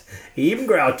dies. Even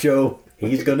Groucho,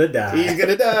 he's going to die. He's going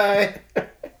to die.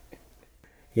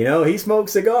 He smoked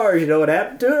cigars. You know what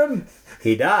happened to him?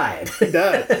 He died.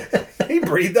 He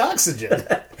breathed oxygen.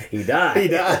 He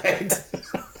died.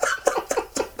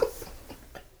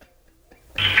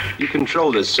 You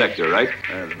control this sector, right?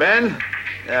 Ben?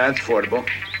 Yeah, that's affordable.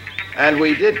 And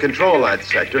we did control that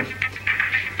sector.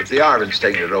 But the Arvind's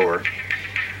taking it over.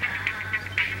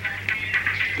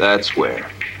 That's where.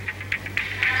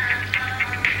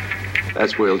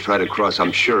 That's where he'll try to cross,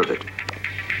 I'm sure of it.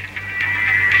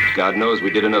 God knows we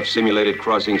did enough simulated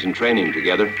crossings and training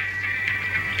together.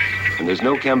 And there's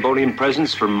no Cambodian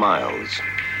presence for miles.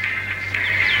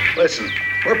 Listen,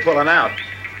 we're pulling out,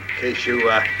 in case you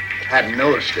hadn't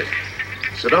noticed it.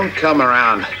 So don't come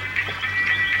around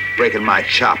breaking my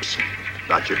chops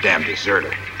about your damn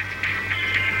deserter.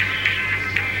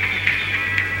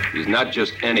 He's not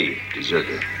just any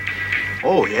deserter.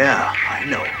 Oh, yeah, I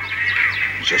know.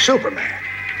 He's a Superman.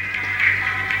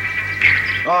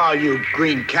 Oh, you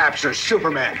green caps are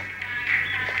Superman.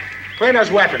 Clean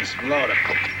those weapons. Load them.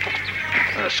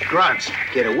 Scrunts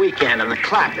get a weekend on the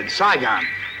clap in Saigon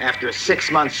after a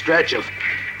 6-month stretch of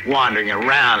wandering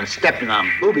around and stepping on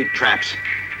booby traps.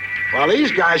 While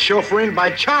these guys chauffeur in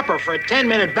by chopper for a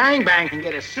 10-minute bang-bang and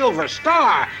get a silver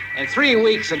star and 3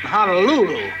 weeks in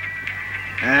Honolulu.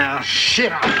 Now,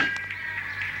 shit on it.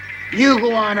 You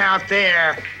go on out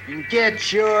there and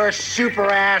get your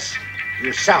super ass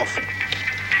yourself.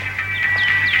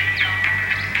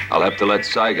 I'll have to let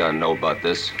Saigon know about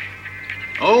this.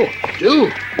 Oh,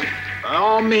 do. By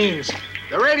all means.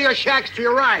 The Radio Shack's to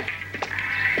your right.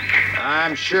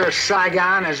 I'm sure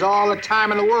Saigon has all the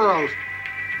time in the world.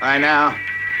 Right now.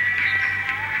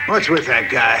 What's with that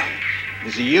guy?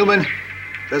 Is he human?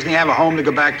 Doesn't he have a home to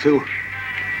go back to?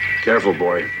 Careful,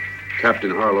 boy.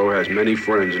 Captain Harlow has many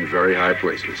friends in very high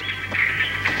places.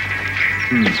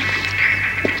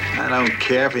 I don't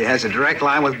care if he has a direct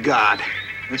line with God.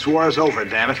 This war is over,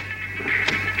 damn it.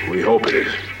 We hope it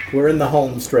is. We're in the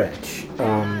home stretch.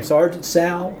 Sergeant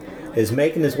Sal is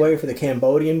making his way for the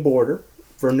Cambodian border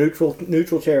for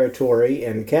neutral territory,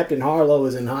 and Captain Harlow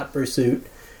is in hot pursuit,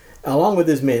 along with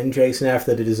his men, chasing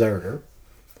after the deserter.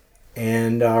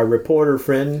 And our reporter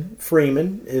friend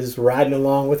Freeman is riding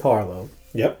along with Harlow.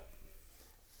 Yep.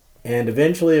 And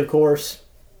eventually, of course,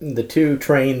 the two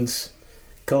trains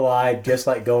collide, just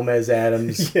like Gomez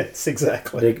Adams. Yes,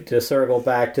 exactly. To circle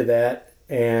back to that,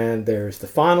 and there's the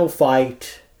final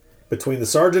fight between the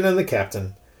sergeant and the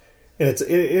captain, and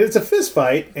it's a fist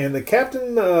fight, and the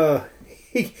captain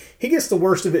he gets the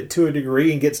worst of it to a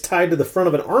degree and gets tied to the front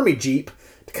of an army jeep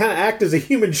to kind of act as a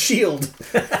human shield,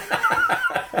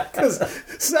 because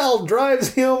Sal drives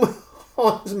him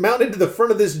mounted to the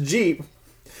front of this jeep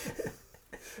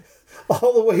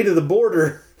all the way to the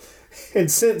border. And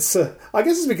since I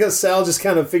guess it's because Sal just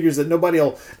kind of figures that nobody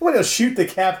will shoot the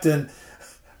captain,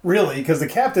 really, because the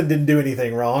captain didn't do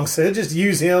anything wrong, so he'll just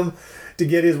use him to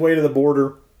get his way to the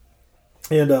border.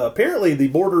 And apparently the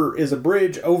border is a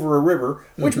bridge over a river,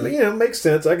 which makes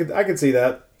sense. I could see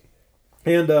that.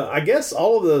 And I guess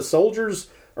all of the soldiers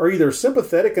are either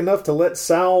sympathetic enough to let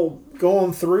Sal go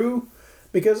on through,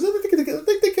 because I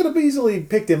think they could have easily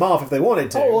picked him off if they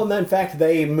wanted to. Oh, well, and in fact,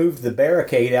 they moved the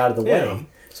barricade out of the way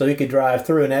so he could drive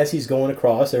through. And as he's going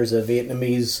across, there's a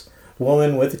Vietnamese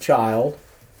woman with a child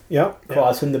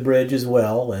crossing the bridge as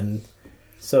well. And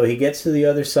so he gets to the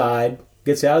other side,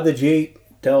 gets out of the Jeep,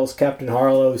 tells Captain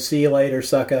Harlow, "See you later,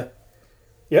 sucker,"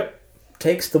 Yep.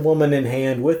 Takes the woman in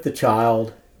hand with the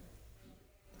child.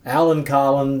 Alan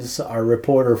Collins, our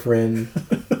reporter friend,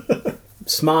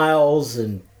 smiles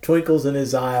and twinkles in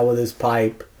his eye with his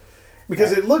pipe.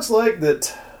 Because it looks like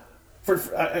that.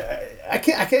 I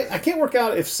can't work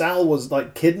out if Sal was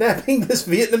like kidnapping this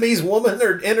Vietnamese woman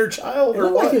and her child, or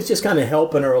what. Like he was just kind of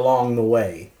helping her along the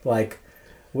way. Like,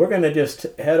 we're going to just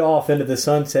head off into the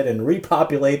sunset and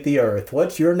repopulate the earth.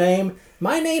 What's your name?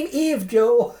 My name Eve,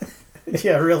 Joe.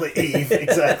 Yeah, really, Eve.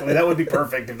 Exactly. That would be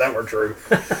perfect if that were true.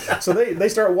 So they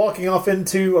start walking off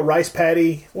into a rice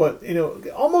paddy.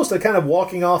 Almost a kind of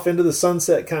walking off into the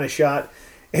sunset kind of shot,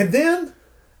 and then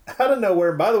out of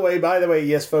nowhere. By the way,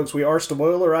 yes, folks, we are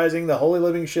spoilerizing the holy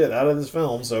living shit out of this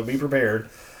film, so be prepared.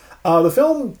 The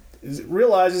film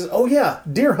realizes, oh yeah,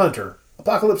 Deer Hunter,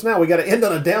 Apocalypse Now. We got to end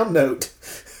on a down note.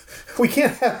 We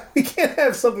can't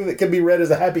have something that can be read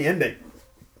as a happy ending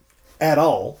at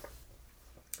all.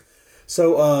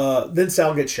 So then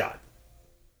Sal gets shot.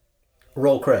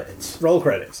 Roll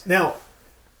credits. Now,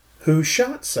 who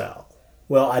shot Sal?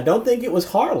 Well, I don't think it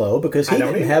was Harlow because he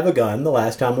didn't have a gun the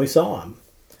last time we saw him.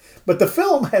 But the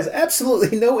film has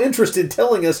absolutely no interest in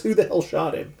telling us who the hell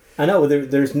shot him. I know,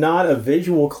 there's not a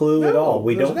visual clue at all.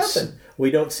 We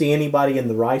don't see anybody in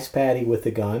the rice paddy with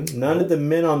a gun. None of the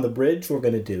men on the bridge were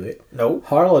going to do it. Nope.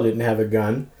 Harlow didn't have a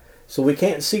gun. So we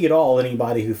can't see at all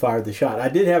anybody who fired the shot. I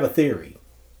did have a theory.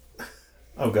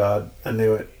 Oh, God. I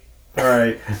knew it. All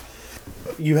right.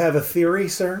 You have a theory,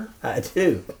 sir? I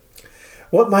do.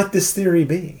 What might this theory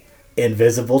be?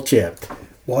 Invisible Chip.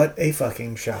 What a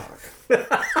fucking shock.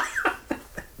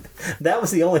 That was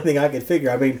the only thing I could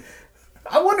figure. I mean,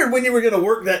 I wondered when you were going to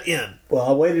work that in. Well,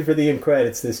 I waited for the end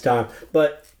credits this time.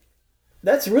 But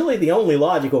that's really the only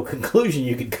logical conclusion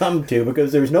you could come to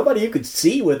because there was nobody you could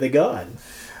see with a gun.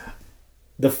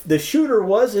 The shooter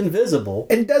was invisible.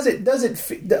 And does it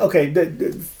okay,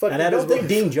 and I don't think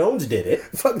Dean Jones did it.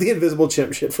 Fuck the invisible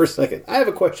chimp shit for a second. I have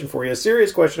a question for you, a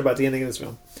serious question about the ending of this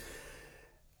film.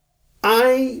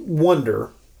 I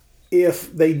wonder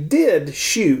if they did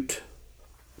shoot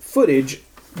footage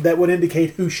that would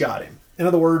indicate who shot him. In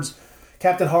other words,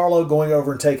 Captain Harlow going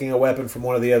over and taking a weapon from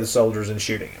one of the other soldiers and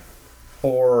shooting him.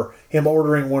 Or him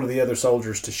ordering one of the other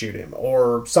soldiers to shoot him.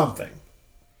 Or something.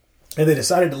 And they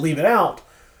decided to leave it out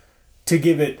to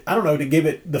give it, to give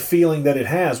it the feeling that it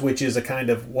has, which is a kind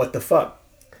of what the fuck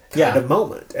kind of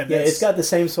moment. And it's got the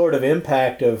same sort of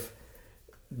impact of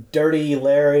Dirty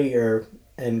Larry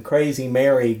and Crazy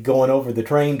Mary going over the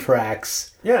train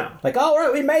tracks. Yeah. Like, all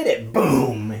right, we made it.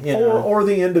 Boom. Or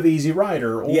the end of Easy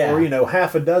Rider. Or,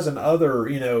 half a dozen other,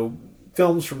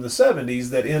 films from the 70s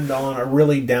that end on a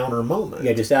really downer moment.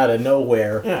 Yeah, just out of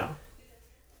nowhere. Yeah.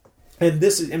 And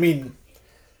this is,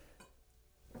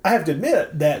 I have to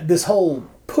admit that this whole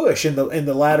push in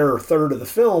the latter third of the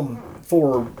film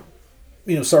for,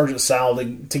 Sergeant Sal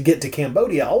to get to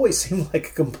Cambodia always seemed like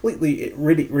a completely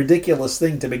ridiculous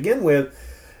thing to begin with.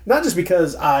 Not just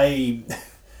because I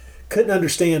couldn't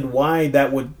understand why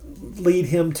that would lead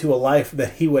him to a life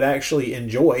that he would actually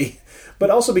enjoy, but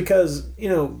also because,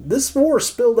 this war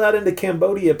spilled out into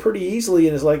Cambodia pretty easily,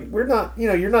 and it's like, we're not,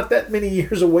 you're not that many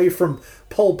years away from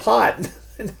Pol Pot.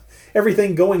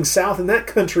 Everything going south in that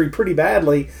country pretty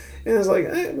badly. And it's like,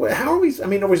 how are we...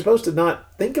 are we supposed to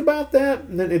not think about that?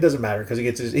 And then it doesn't matter because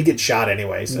he gets shot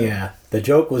anyway. So. Yeah, the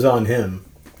joke was on him.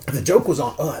 The joke was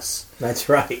on us. That's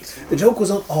right. The joke was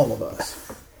on all of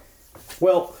us.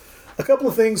 Well, a couple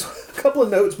of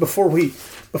notes before we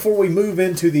move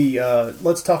into the...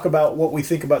 let's talk about what we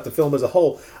think about the film as a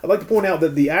whole. I'd like to point out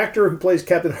that the actor who plays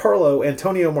Captain Harlow,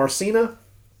 Antonio Marcina,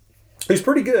 who's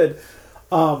pretty good...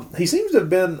 he seems to have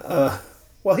been,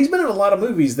 he's been in a lot of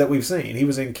movies that we've seen. He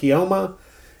was in Keoma,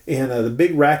 in The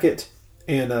Big Racket,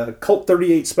 and Colt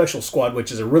 38 Special Squad, which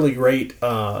is a really great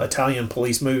Italian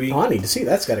police movie. Oh, I need to see.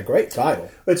 That's got a great title.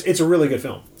 It's a really good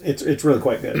film. It's really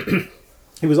quite good.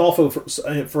 He was also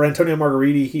for Antonio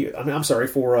Margheriti.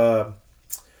 For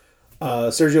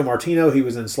Sergio Martino. He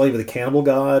was in Slave of the Cannibal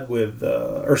God with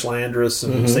Ursula Andress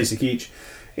and Stacey Keach.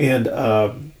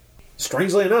 And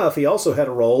strangely enough, he also had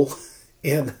a role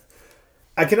in,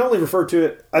 I can only refer to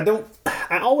it,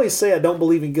 I always say I don't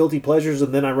believe in guilty pleasures,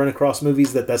 and then I run across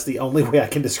movies that's the only way I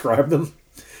can describe them.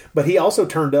 But he also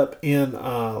turned up in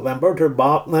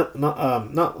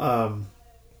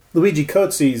Luigi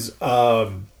Cozzi's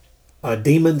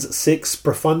Demons 6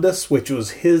 Profundus, which was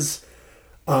his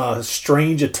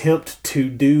strange attempt to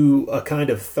do a kind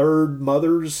of third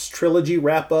Mothers trilogy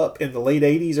wrap-up in the late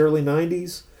 80s, early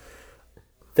 90s.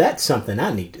 That's something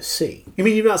I need to see. You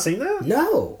mean you've not seen that?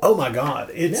 No. Oh my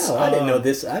God! I didn't know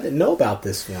this. I didn't know about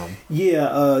this film.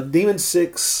 Yeah, Demon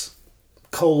 6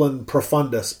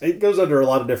 Profundus. It goes under a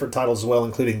lot of different titles as well,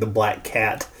 including The Black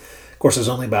Cat. Of course, there's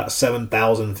only about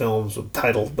 7,000 films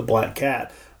titled The Black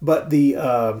Cat. But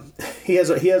Antonio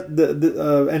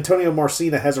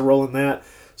Marcina has a role in that.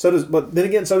 So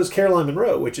does Caroline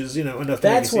Munro, which is enough.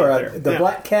 That's where the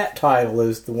Black Cat title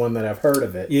is the one that I've heard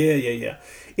of it. Yeah.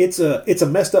 It's a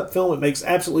messed up film. It makes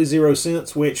absolutely zero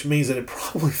sense, which means that it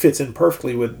probably fits in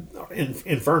perfectly with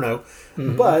Inferno.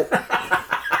 Mm-hmm. But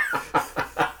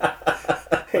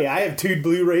hey, I have 2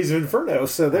 Blu-rays of Inferno,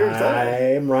 so there's that.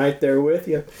 I am right there with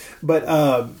you. But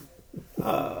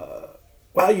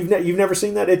wow, you've never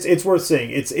seen that? It's worth seeing.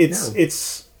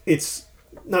 It's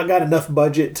not got enough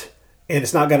budget and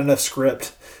it's not got enough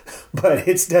script, but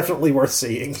it's definitely worth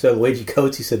seeing. So Luigi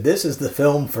Cozzi said, "This is the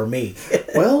film for me."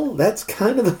 Well, that's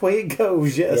kind of the way it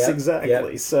goes. Yes, yep, exactly.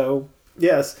 Yep. So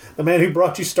yes, the man who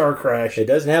brought you Star Crash. It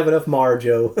doesn't have enough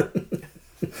Marjo.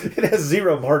 It has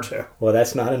 0 Marjo. Well,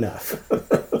 that's not enough.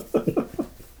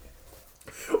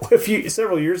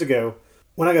 Several years ago,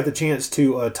 when I got the chance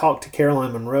to talk to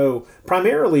Caroline Munro,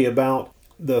 primarily about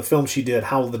the film she did,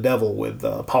 Howl of the Devil, with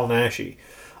Paul Naschy,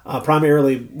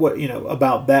 primarily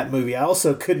about that movie, I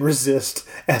also couldn't resist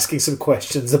asking some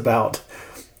questions about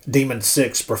Demon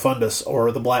 6 Profundus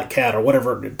or The Black Cat or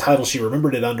whatever title she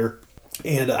remembered it under.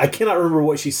 And I cannot remember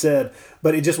what she said,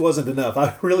 but it just wasn't enough.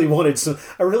 I really wanted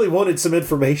some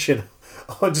information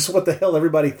on just what the hell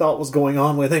everybody thought was going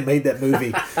on when they made that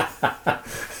movie.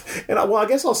 And I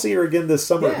guess I'll see her again this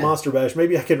summer at Monster Bash.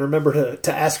 Maybe I can remember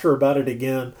to ask her about it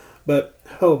again. But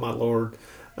oh my Lord,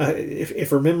 if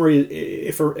her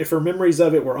memories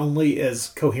of it were only as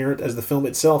coherent as the film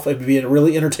itself, it would be a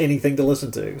really entertaining thing to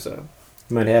listen to. So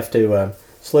you might have to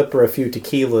slip her a few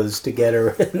tequilas to get her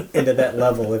into that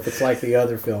level. If it's like the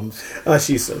other films,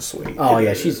 she's so sweet. Oh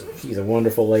yeah, she's a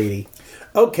wonderful lady.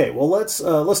 Okay, well let's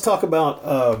talk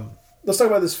about. Let's talk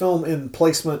about this film in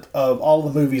placement of all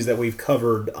the movies that we've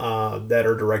covered that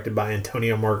are directed by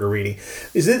Antonio Margheriti.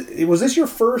 Was this your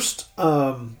first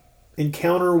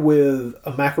encounter with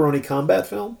a Macaroni Combat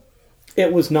film?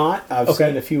 It was not. I've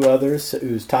seen a few others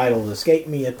whose titles escape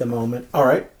me at the moment. All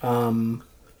right. Well,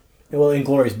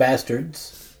 Inglourious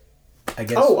Bastards, I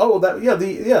guess.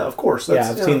 Of course.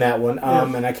 I've seen that one.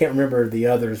 And I can't remember the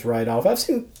others right off. I've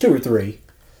seen 2 or 3.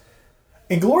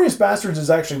 Inglourious Bastards is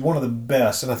actually one of the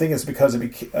best, and I think it's because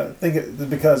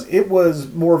it was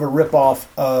more of a ripoff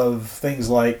of things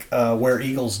like Where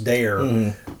Eagles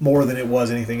Dare more than it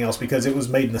was anything else, because it was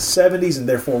made in the 70s and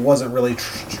therefore wasn't really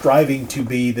striving to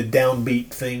be the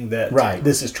downbeat thing that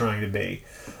this is trying to be.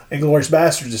 Inglourious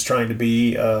Bastards is trying to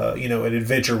be an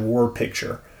adventure war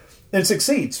picture, and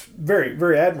succeeds very,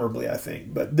 very admirably, I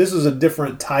think. But this is a very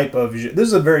different type of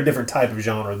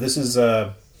genre. This is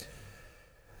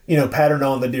patterned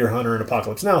on The Deer Hunter and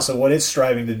Apocalypse Now. So what it's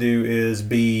striving to do is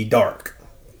be dark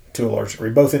to a large degree,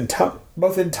 both in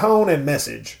tone and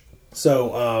message.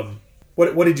 So,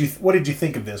 what did you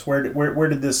think of this? Where do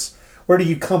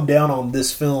you come down on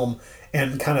this film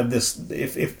and kind of this?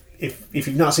 If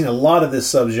you've not seen a lot of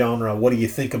this subgenre, what do you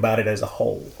think about it as a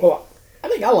whole? Well, I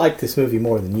think I liked this movie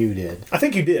more than you did. I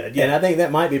think you did, yeah. And I think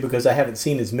that might be because I haven't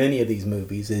seen as many of these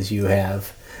movies as you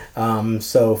have.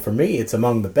 So for me, it's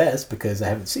among the best because I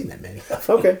haven't seen that many of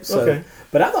them. Okay.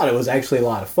 But I thought it was actually a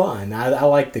lot of fun. I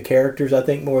liked the characters, I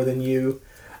think, more than you.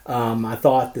 I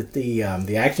thought that the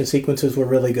action sequences were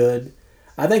really good.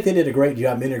 I think they did a great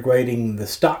job integrating the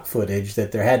stock footage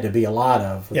that there had to be a lot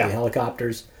of with the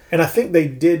helicopters. And I think they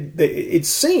did. It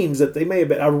seems that they may have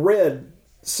been. I read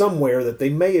somewhere that they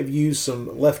may have used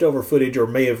some leftover footage or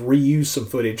may have reused some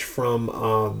footage from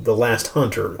The Last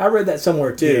Hunter. I read that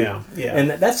somewhere too. Yeah.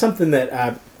 And that's something that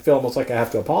I feel almost like I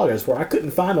have to apologize for. I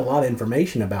couldn't find a lot of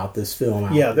information about this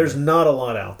film. There's not a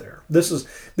lot out there. This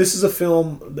is a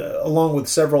film, along with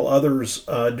several others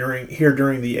during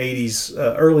the 80s,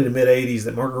 early to mid 80s,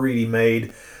 that Margheriti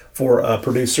made for a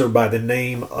producer by the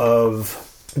name of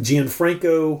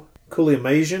Gianfranco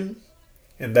Culiamagian.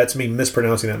 And that's me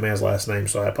mispronouncing that man's last name,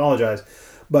 so I apologize.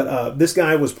 But this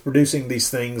guy was producing these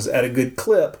things at a good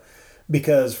clip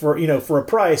because for a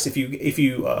price, if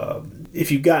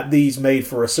you got these made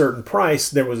for a certain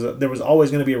price, there was always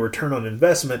going to be a return on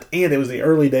investment, and it was the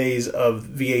early days of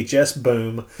VHS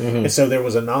boom, and so there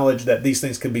was a knowledge that these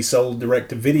things could be sold direct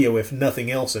to video, if nothing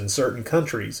else, in certain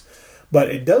countries. But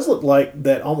it does look like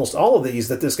that almost all of these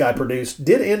that this guy produced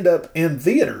did end up in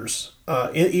theaters,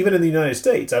 even in the United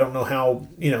States. I don't know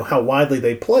how widely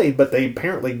they played, but they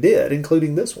apparently did,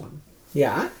 including this one.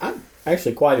 Yeah, I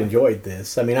actually quite enjoyed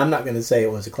this. I mean, I'm not going to say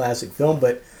it was a classic film,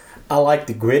 but I like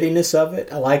the grittiness of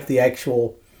it. I like the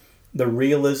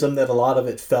realism that a lot of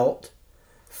it felt.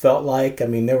 felt like. I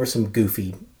mean, there were some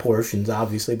goofy portions,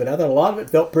 obviously, but I thought a lot of it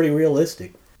felt pretty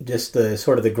realistic. Just the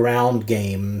sort of the ground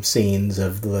game scenes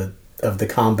of the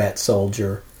combat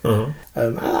soldier. I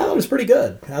thought it was pretty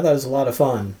good. I thought it was a lot of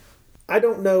fun. I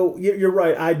don't know. You're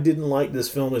right. I didn't like this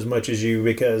film as much as you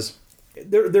because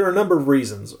there are a number of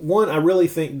reasons. One, I really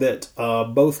think that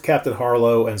both Captain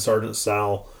Harlow and Sergeant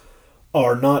Sal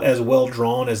are not as well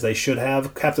drawn as they should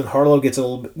have. Captain Harlow gets a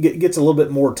little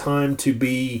bit more time to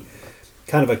be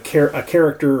kind of a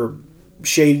character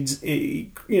shades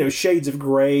of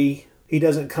gray. He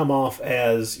doesn't come off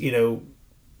as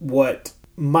what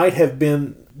might have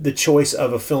been the choice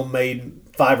of a film made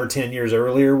 5 or 10 years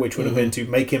earlier, which would have been to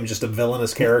make him just a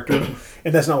villainous character,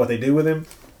 and that's not what they do with him.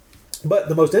 But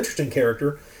the most interesting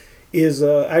character is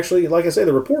actually, like I say,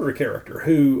 the reporter character,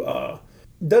 who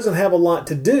doesn't have a lot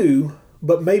to do,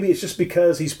 but maybe it's just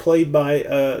because he's played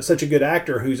by such a good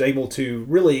actor who's able to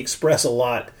really express a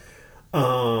lot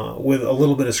with a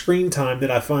little bit of screen time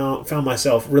that I found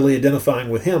myself really identifying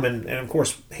with him. And of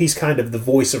course, he's kind of the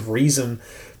voice of reason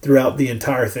throughout the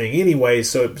entire thing anyway,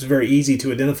 so it was very easy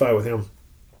to identify with him.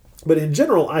 But in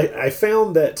general, I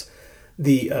found that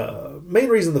the main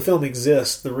reason the film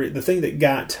exists, the thing that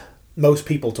got most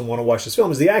people to want to watch this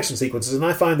film is the action sequences. And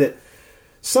I find that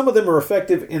some of them are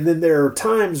effective, and then there are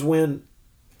times when,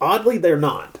 oddly, they're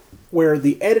not, where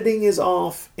the editing is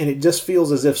off, and it just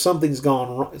feels as if something's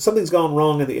gone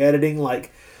wrong in the editing.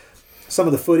 Like some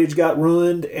of the footage got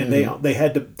ruined, and they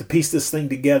had to piece this thing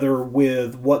together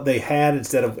with what they had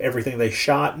instead of everything they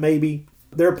shot, maybe.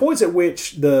 There are points at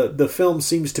which the film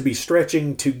seems to be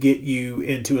stretching to get you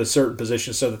into a certain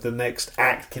position so that the next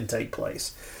act can take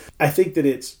place. I think that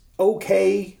it's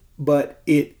okay, but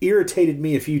it irritated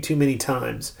me a few too many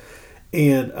times.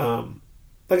 And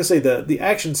like I say, the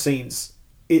action scenes,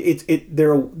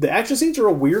 the action scenes are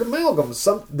a weird amalgam.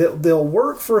 They'll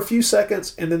work for a few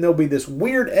seconds, and then there'll be this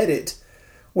weird edit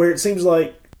where it seems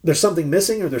like there's something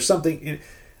missing or there's something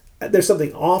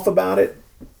off about it.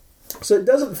 So it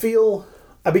doesn't feel.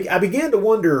 I began to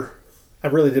wonder. I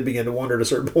really did begin to wonder at a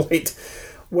certain point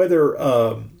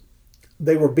whether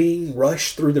they were being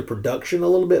rushed through the production a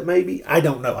little bit. Maybe, I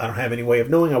don't know. I don't have any way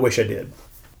of knowing. I wish I did.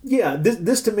 Yeah,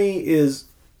 this to me is,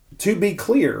 to be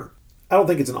clear, I don't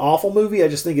think it's an awful movie. I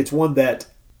just think it's one that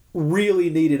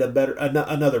really needed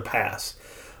another pass.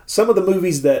 Some of the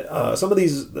movies that some of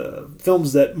these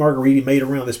films that Margheriti made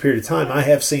around this period of time, I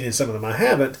have seen, and some of them I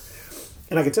haven't.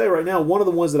 And I can tell you right now, one of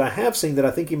the ones that I have seen that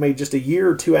I think he made just a year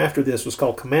or two after this was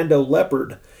called Commando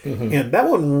Leopard. And that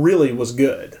one really was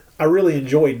good. I really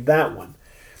enjoyed that one.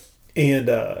 And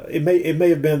it may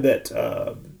have been that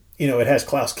it has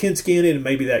Klaus Kinski in it, and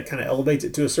maybe that kind of elevates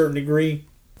it to a certain degree.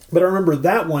 But I remember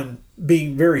that one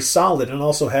being very solid and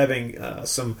also having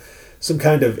some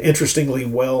kind of interestingly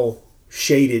well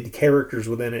shaded characters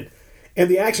within it. And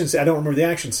the action scene, I don't remember the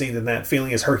action scene in that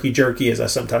feeling as herky-jerky as I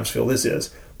sometimes feel this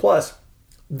is. Plus,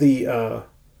 the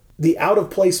out of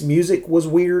place music was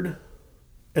weird,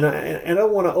 and I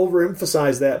don't want to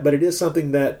overemphasize that, but it is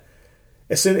something that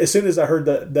as soon as I heard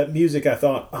that music, I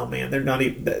thought, oh man,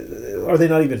 are they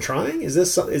not even trying? Is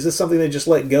this something they just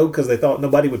let go because they thought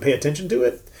nobody would pay attention to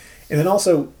it? And then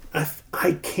also,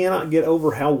 I cannot get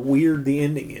over how weird the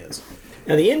ending is.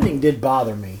 Now, the ending did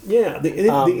bother me. Yeah, the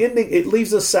ending, it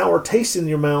leaves a sour taste in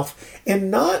your mouth,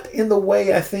 and not in the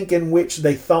way I think in which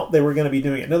they thought they were going to be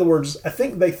doing it. In other words, I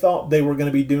think they thought they were going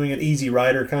to be doing an Easy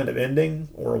Rider kind of ending,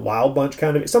 or a Wild Bunch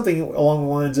kind of, something along the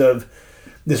lines of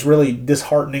this really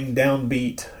disheartening,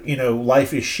 downbeat,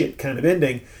 life is shit kind of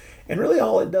ending. And really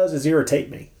all it does is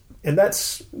irritate me. And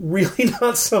that's really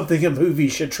not something a movie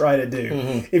should try to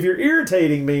do. If you're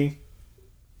irritating me,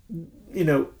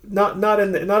 not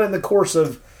in the course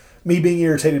of me being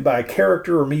irritated by a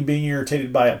character or me being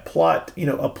irritated by a plot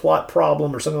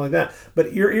problem or something like that,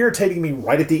 but you're irritating me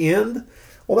right at the end.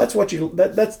 Well, that's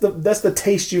that's the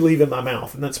taste you leave in my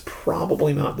mouth, and that's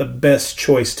probably not the best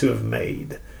choice to have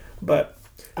made. But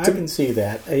I can see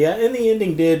that. Yeah, and the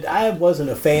ending I wasn't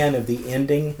a fan of the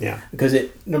ending. Yeah, because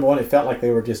number one, it felt like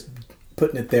they were just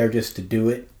putting it there just to do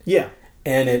it. Yeah.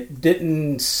 And it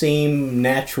didn't seem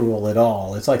natural at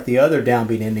all. It's like the other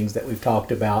downbeat endings that we've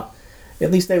talked about. At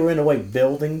least they were in a way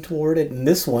building toward it. And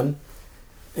this one,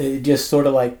 it just sort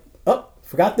of like, oh,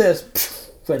 forgot this,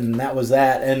 and that was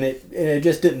that. And it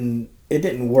just didn't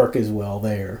work as well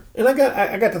there. And I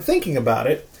got to thinking about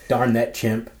it. Darn that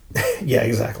chimp. Yeah,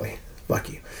 exactly.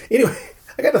 Fuck you. Anyway,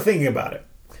 I got to thinking about it.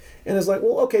 And it's like,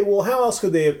 well, okay, well, how else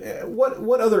could they have,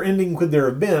 what other ending could there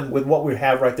have been with what we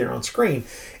have right there on screen?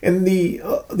 And the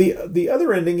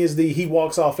other ending is he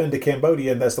walks off into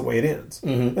Cambodia and that's the way it ends.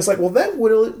 Mm-hmm. It's like, well, that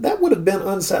would have been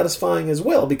unsatisfying as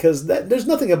well, because there's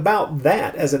nothing about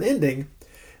that as an ending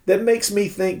that makes me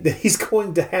think that he's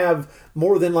going to have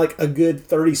more than like a good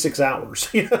 36 hours,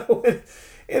 you know?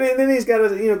 And then he's got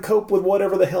to, you know, cope with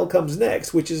whatever the hell comes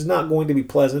next, which is not going to be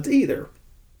pleasant either.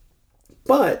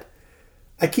 But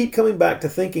I keep coming back to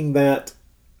thinking that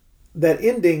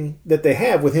ending that they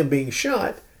have with him being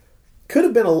shot could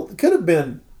have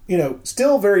been, you know,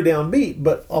 still very downbeat,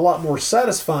 but a lot more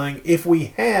satisfying if we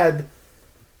had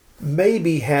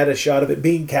maybe had a shot of it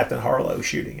being Captain Harlow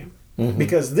shooting him. Mm-hmm.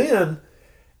 Because then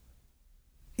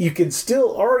you can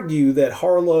still argue that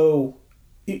Harlow,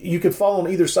 you could fall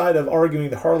on either side of arguing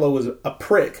that Harlow was a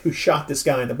prick who shot this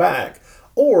guy in the back,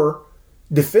 or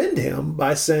defend him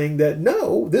by saying that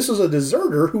no, this was a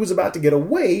deserter who was about to get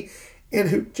away and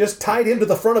who just tied him to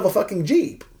the front of a fucking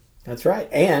Jeep. That's right.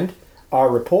 And our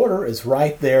reporter is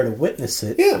right there to witness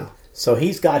it. Yeah. So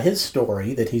he's got his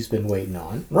story that he's been waiting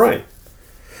on. Right.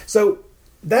 So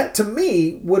that to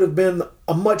me would have been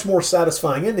a much more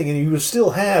satisfying ending, and you would have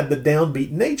still had the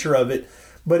downbeat nature of it,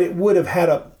 but it would have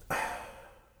had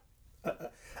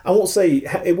I won't say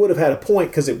it would have had a point,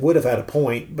 because it would have had a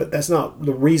point, but that's not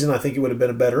the reason I think it would have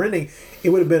been a better ending. It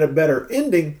would have been a better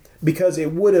ending because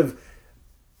it would have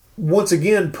once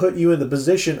again put you in the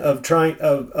position of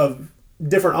of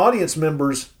different audience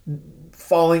members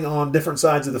falling on different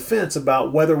sides of the fence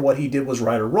about whether what he did was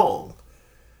right or wrong.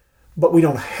 But we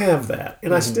don't have that.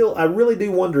 And I really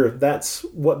do wonder if that's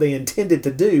what they intended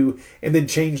to do and then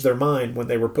changed their mind when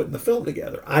they were putting the film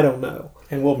together. I don't know.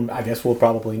 And I guess we'll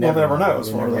probably never know.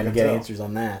 We're never going to get answers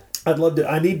on that. I'd love to.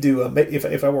 I need to.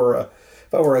 If I were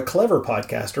a clever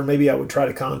podcaster, maybe I would try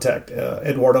to contact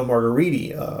Eduardo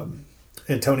Margariti,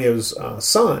 Antonio's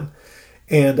son,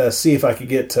 and see if I could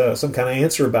get some kind of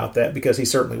answer about that, because he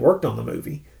certainly worked on the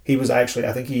movie. He was actually,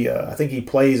 I think he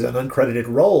plays an uncredited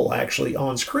role actually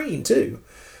on screen too.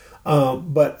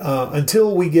 But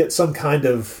until we get some kind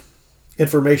of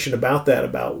information about that,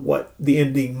 about what the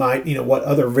ending might, you know, what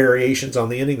other variations on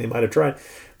the ending they might have tried,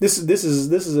 this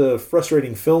is a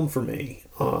frustrating film for me,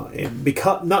 and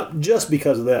because not just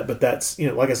because of that, but that's, you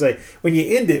know, like I say, when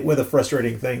you end it with a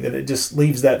frustrating thing, then it just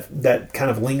leaves that kind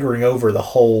of lingering over the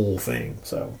whole thing.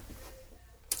 So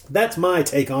that's my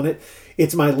take on it.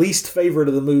 It's my least favorite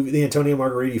of the Antonio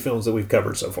Margheriti films that we've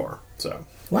covered so far. So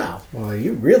wow, well,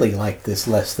 you really liked this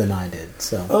less than I did.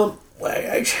 So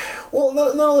well,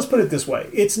 no, let's put it this way.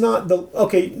 It's not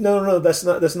no,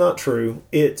 that's not true.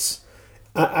 It's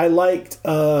I liked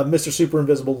Mr. Super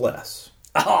Invisible less.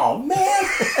 Oh man.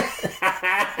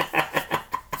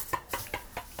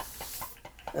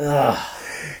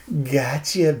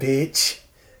 Gotcha, bitch.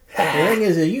 The thing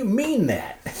is, you mean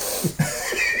that?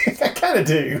 I kind of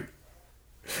do.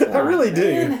 I really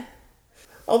do.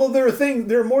 Although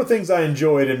there are more things I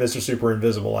enjoyed in Mr. Super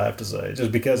Invisible, I have to say,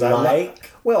 just because I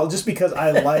like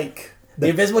the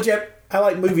Invisible Chip. I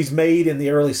like movies made in the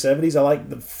early 70s. I like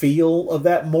the feel of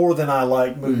that more than I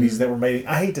like movies that were made.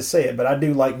 I hate to say it, but I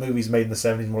do like movies made in the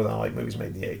 70s more than I like movies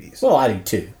made in the 80s. Well, I do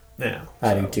too. Yeah,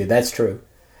 I do too. That's true.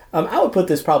 I would put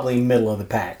this probably middle of the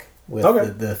pack with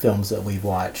the films that we've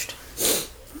watched.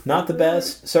 Not the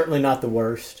best, certainly not the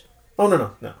worst. Oh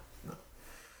no.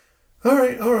 All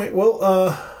right.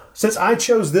 Well, since I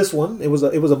chose this one, it was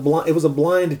a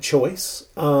blind choice.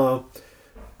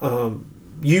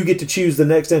 You get to choose the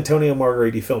next Antonio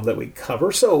Margheriti film that we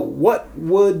cover. So, what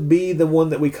would be the one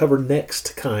that we cover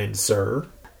next, kind sir?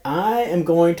 I am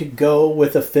going to go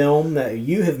with a film that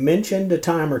you have mentioned a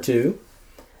time or two,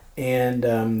 and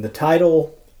the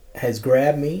title has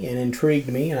grabbed me and intrigued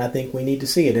me, and I think we need to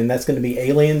see it. And that's going to be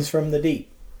Aliens from the Deep.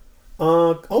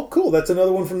 Oh, cool. That's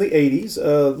another one from the 80s.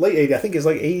 Late 80s. I think it's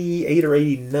like 88 or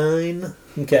 89.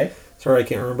 Okay. Sorry, I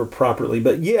can't remember properly.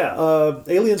 But yeah,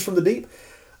 Aliens from the Deep.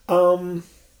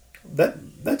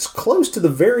 That's close to the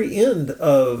very end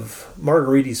of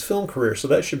Margheriti's film career, so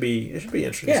that should be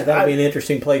interesting. Yeah, that would be an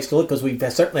interesting place to look, because we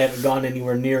certainly haven't gone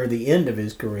anywhere near the end of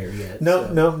his career yet.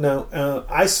 No.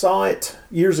 I saw it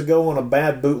years ago on a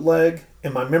bad bootleg,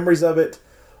 and my memories of it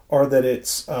are that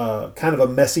it's kind of a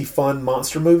messy, fun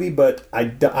monster movie, but I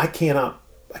cannot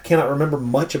remember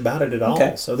much about it at all.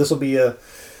 Okay. So this will be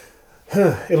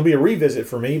it'll be a revisit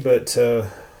for me, but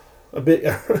a bit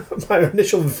my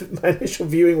initial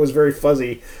viewing was very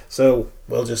fuzzy. So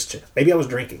maybe I was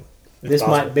drinking. This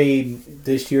might be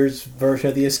this year's version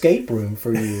of The Escape Room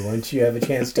for you once you have a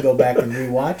chance to go back and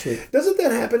rewatch it. Doesn't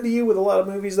that happen to you with a lot of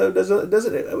movies, though?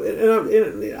 Doesn't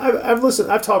it?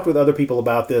 I've talked with other people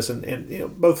about this, and you know,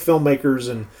 both filmmakers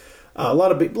and a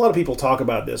lot of people talk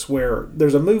about this, where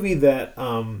there's a movie that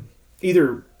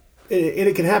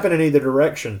it can happen in either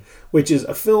direction, which is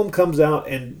a film comes out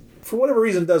and for whatever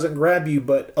reason doesn't grab you,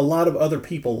 but a lot of other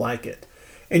people like it.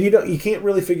 And you can't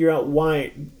really figure out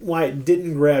why it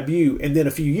didn't grab you, and then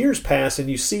a few years pass and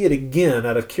you see it again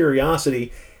out of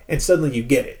curiosity, and suddenly you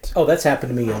get it. Oh, that's happened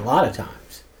to me a lot of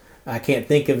times. I can't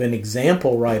think of an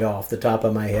example right off the top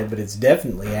of my head, but it's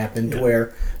definitely happened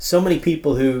where so many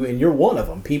people who, and you're one of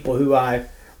them, people who I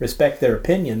respect their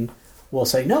opinion, will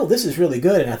say, no, this is really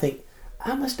good, and I think,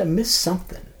 I must have missed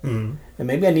something. Mm-hmm. And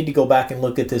maybe I need to go back and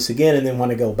look at this again, and then when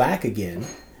I go back again,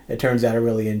 it turns out I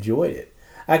really enjoyed it.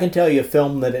 I can tell you a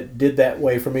film that it did that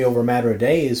way for me over a matter of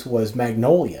days was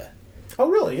Magnolia. Oh,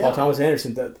 really? Yeah. Paul Thomas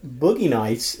Anderson. The Boogie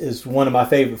Nights is one of my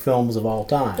favorite films of all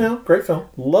time. Yeah, great film.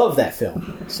 Love that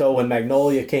film. So when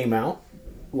Magnolia came out,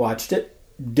 watched it,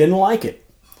 didn't like it.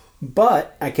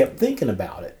 But I kept thinking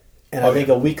about it. And I think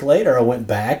a week later I went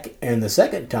back, and the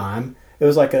second time, it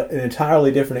was like an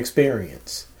entirely different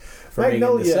experience. For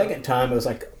Magnolia, me, and the second time, it was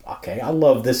like, okay, I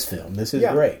love this film. This is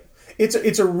great.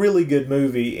 It's a really good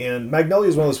movie, and Magnolia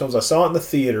is one of those films I saw it in the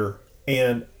theater,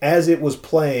 and as it was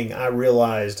playing, I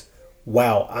realized,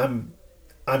 wow, I'm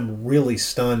really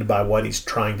stunned by what he's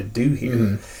trying to do here.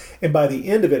 Mm-hmm. And by the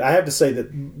end of it, I have to say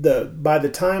that by the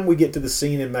time we get to the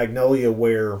scene in Magnolia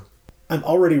where I'm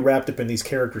already wrapped up in these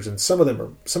characters, and some of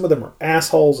them are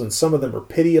assholes, and some of them are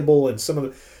pitiable, and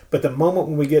but the moment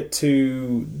when we get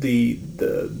to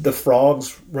the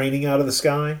frogs raining out of the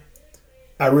sky,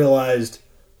 I realized,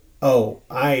 oh,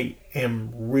 I'm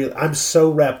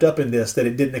so wrapped up in this that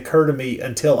it didn't occur to me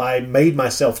until I made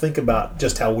myself think about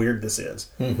just how weird this is.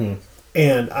 Mm-hmm.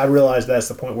 And I realized that's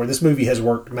the point where this movie has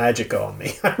worked magic on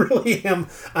me. I really am.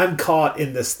 I'm caught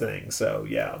in this thing. So,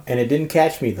 yeah. And it didn't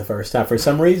catch me the first time. For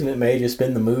some reason, it may have just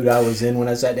been the mood I was in when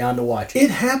I sat down to watch it.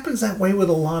 It happens that way with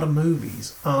a lot of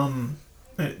movies.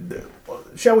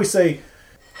 Shall we say,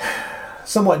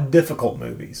 somewhat difficult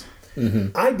movies.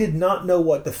 Mm-hmm. I did not know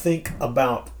what to think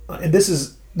about, and this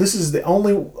is the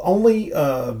only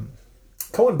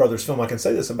Coen Brothers film I can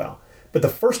say this about. But the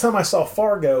first time I saw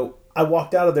Fargo, I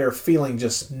walked out of there feeling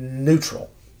just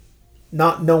neutral,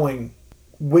 not knowing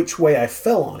which way I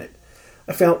fell on it.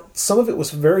 I found some of it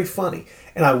was very funny,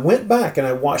 and I went back and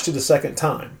I watched it a second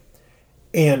time.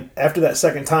 And after that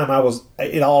second time,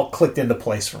 it all clicked into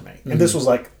place for me. And this was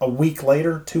like a week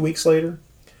later, 2 weeks later.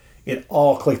 It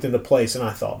all clicked into place, and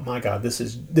I thought, my God, this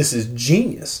is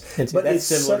genius. But that's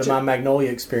similar to my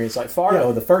Magnolia experience. Like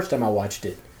Fargo, the first time I watched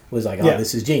it, was like, oh,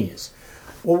 this is genius.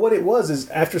 Well, what it was is,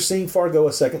 after seeing Fargo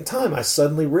a second time, I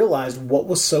suddenly realized what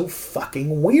was so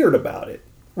fucking weird about it,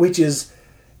 which is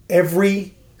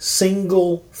every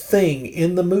single thing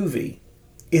in the movie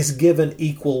is given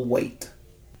equal weight.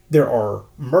 There are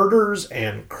murders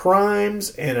and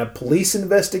crimes and a police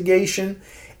investigation,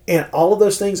 and all of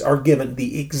those things are given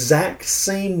the exact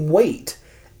same weight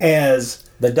as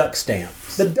the duck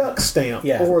stamps. The duck stamp,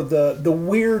 or the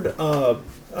weird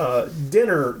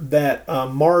dinner that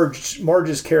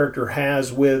Marge's character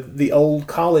has with the old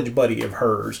college buddy of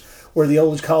hers, where the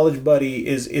old college buddy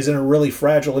is in a really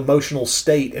fragile emotional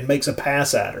state and makes a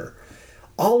pass at her.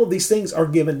 All of these things are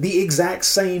given the exact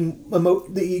same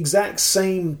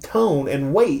tone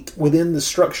and weight within the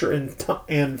structure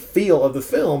and feel of the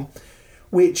film,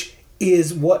 which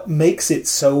is what makes it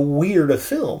so weird a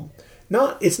film.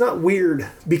 It's not weird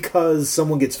because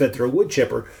someone gets fed through a wood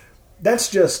chipper. That's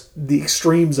just the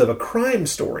extremes of a crime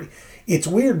story. It's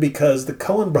weird because the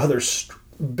Coen brothers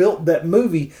built that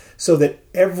movie so that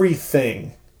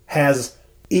everything has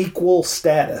equal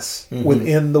status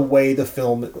within the way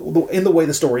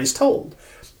the story is told.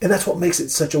 And that's what makes it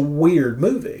such a weird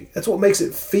movie. That's what makes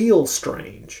it feel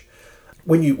strange.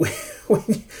 When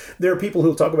there are people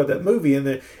who'll talk about that movie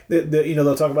and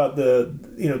they'll talk about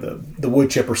the wood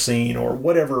chipper scene or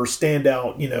whatever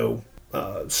standout,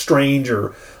 strange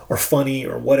or funny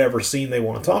or whatever scene they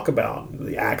want to talk about,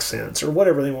 the accents or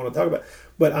whatever they want to talk about.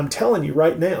 But I'm telling you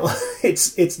right now,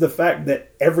 it's the fact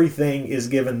that everything is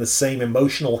given the same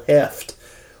emotional heft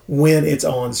when it's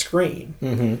on screen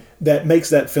that makes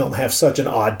that film have such an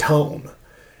odd tone.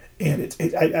 And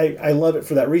I love it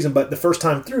for that reason. But the first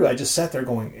time through, I just sat there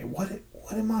going, what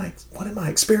am I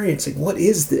experiencing? What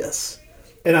is this?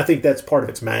 And I think that's part of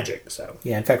its magic. So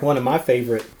yeah, in fact, one of my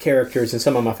favorite characters and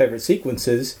some of my favorite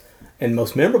sequences and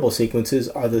most memorable sequences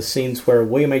are the scenes where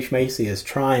William H. Macy is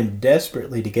trying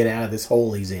desperately to get out of this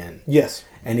hole he's in. Yes.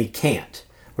 And he can't.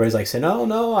 Where he's like saying, "Oh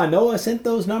no, I know I sent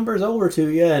those numbers over to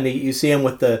you," and you see him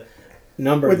with the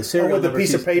number, the serial with the number,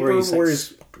 piece of paper where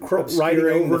he's writing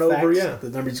over and over. Yeah,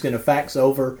 the number he's going to fax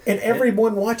over, and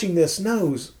everyone watching this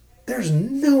knows there's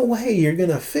no way you're going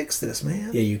to fix this,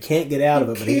 man. Yeah, you can't get out of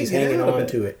it, but he's hanging on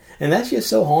to it, and that's just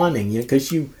so haunting,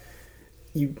 because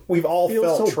we've all feel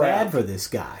felt so trapped. bad for this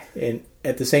guy, and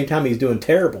at the same time he's doing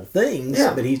terrible things,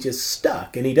 but he's just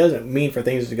stuck, and he doesn't mean for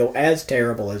things to go as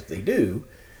terrible as they do,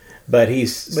 but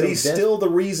he's still the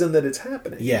reason that it's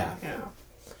happening. Yeah.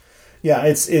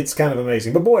 It's kind of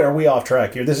amazing. But boy, are we off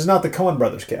track here. This is not the Coen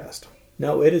Brothers cast.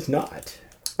 No, it is not.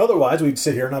 Otherwise, we'd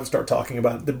sit here and I'd start talking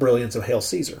about the brilliance of Hail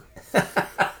Caesar.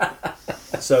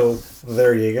 So,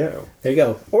 there you go. There you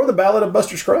go. Or the Ballad of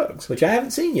Buster Scruggs. Which I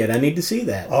haven't seen yet. I need to see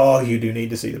that. Oh, you do need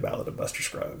to see the Ballad of Buster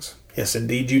Scruggs. Yes,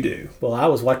 indeed you do. Well, I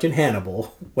was watching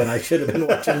Hannibal when I should have been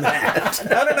watching that.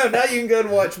 No. Now you can go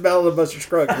and watch Ballad of Buster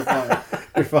Scruggs. You're fine.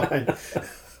 You're fine.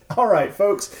 All right,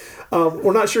 folks.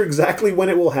 We're not sure exactly when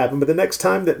it will happen, but the next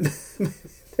time that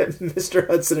Mr.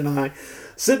 Hudson and I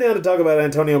sit down to talk about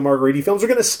Antonio Margheriti films, we're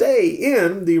going to stay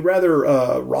in the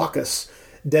rather raucous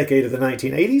decade of the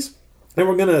 1980s, and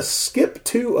we're going to skip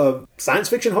to a science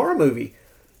fiction horror movie,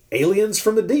 Aliens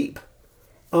from the Deep.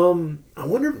 I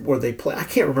wonder, I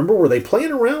can't remember, were they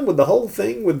playing around with the whole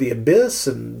thing with the Abyss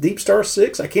and Deep Star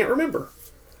 6? I can't remember.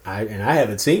 I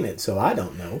haven't seen it, so I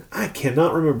don't know. I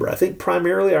cannot remember. I think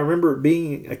primarily I remember it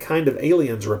being a kind of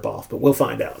Aliens ripoff, but we'll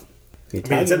find out.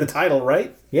 It's in the title,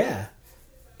 right? Yeah.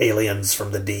 Aliens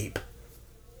from the Deep.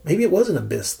 Maybe it was an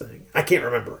Abyss thing. I can't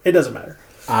remember. It doesn't matter.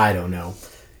 I don't know.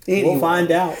 Anyway. We'll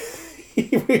find out.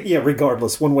 Yeah,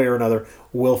 regardless, one way or another,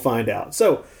 we'll find out.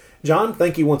 So, John,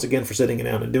 thank you once again for sitting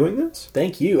down and doing this.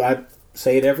 Thank you. I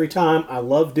say it every time. I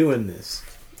love doing this.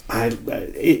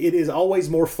 It is always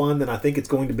more fun than I think it's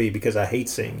going to be because I hate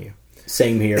seeing you.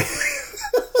 Same here.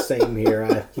 Same here.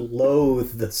 I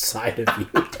loathe the sight of you.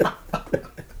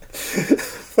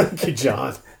 Thank you,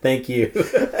 John. Thank you.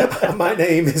 My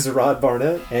name is Rod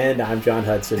Barnett. And I'm John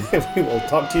Hudson. And we will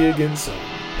talk to you again soon.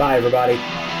 Bye, everybody.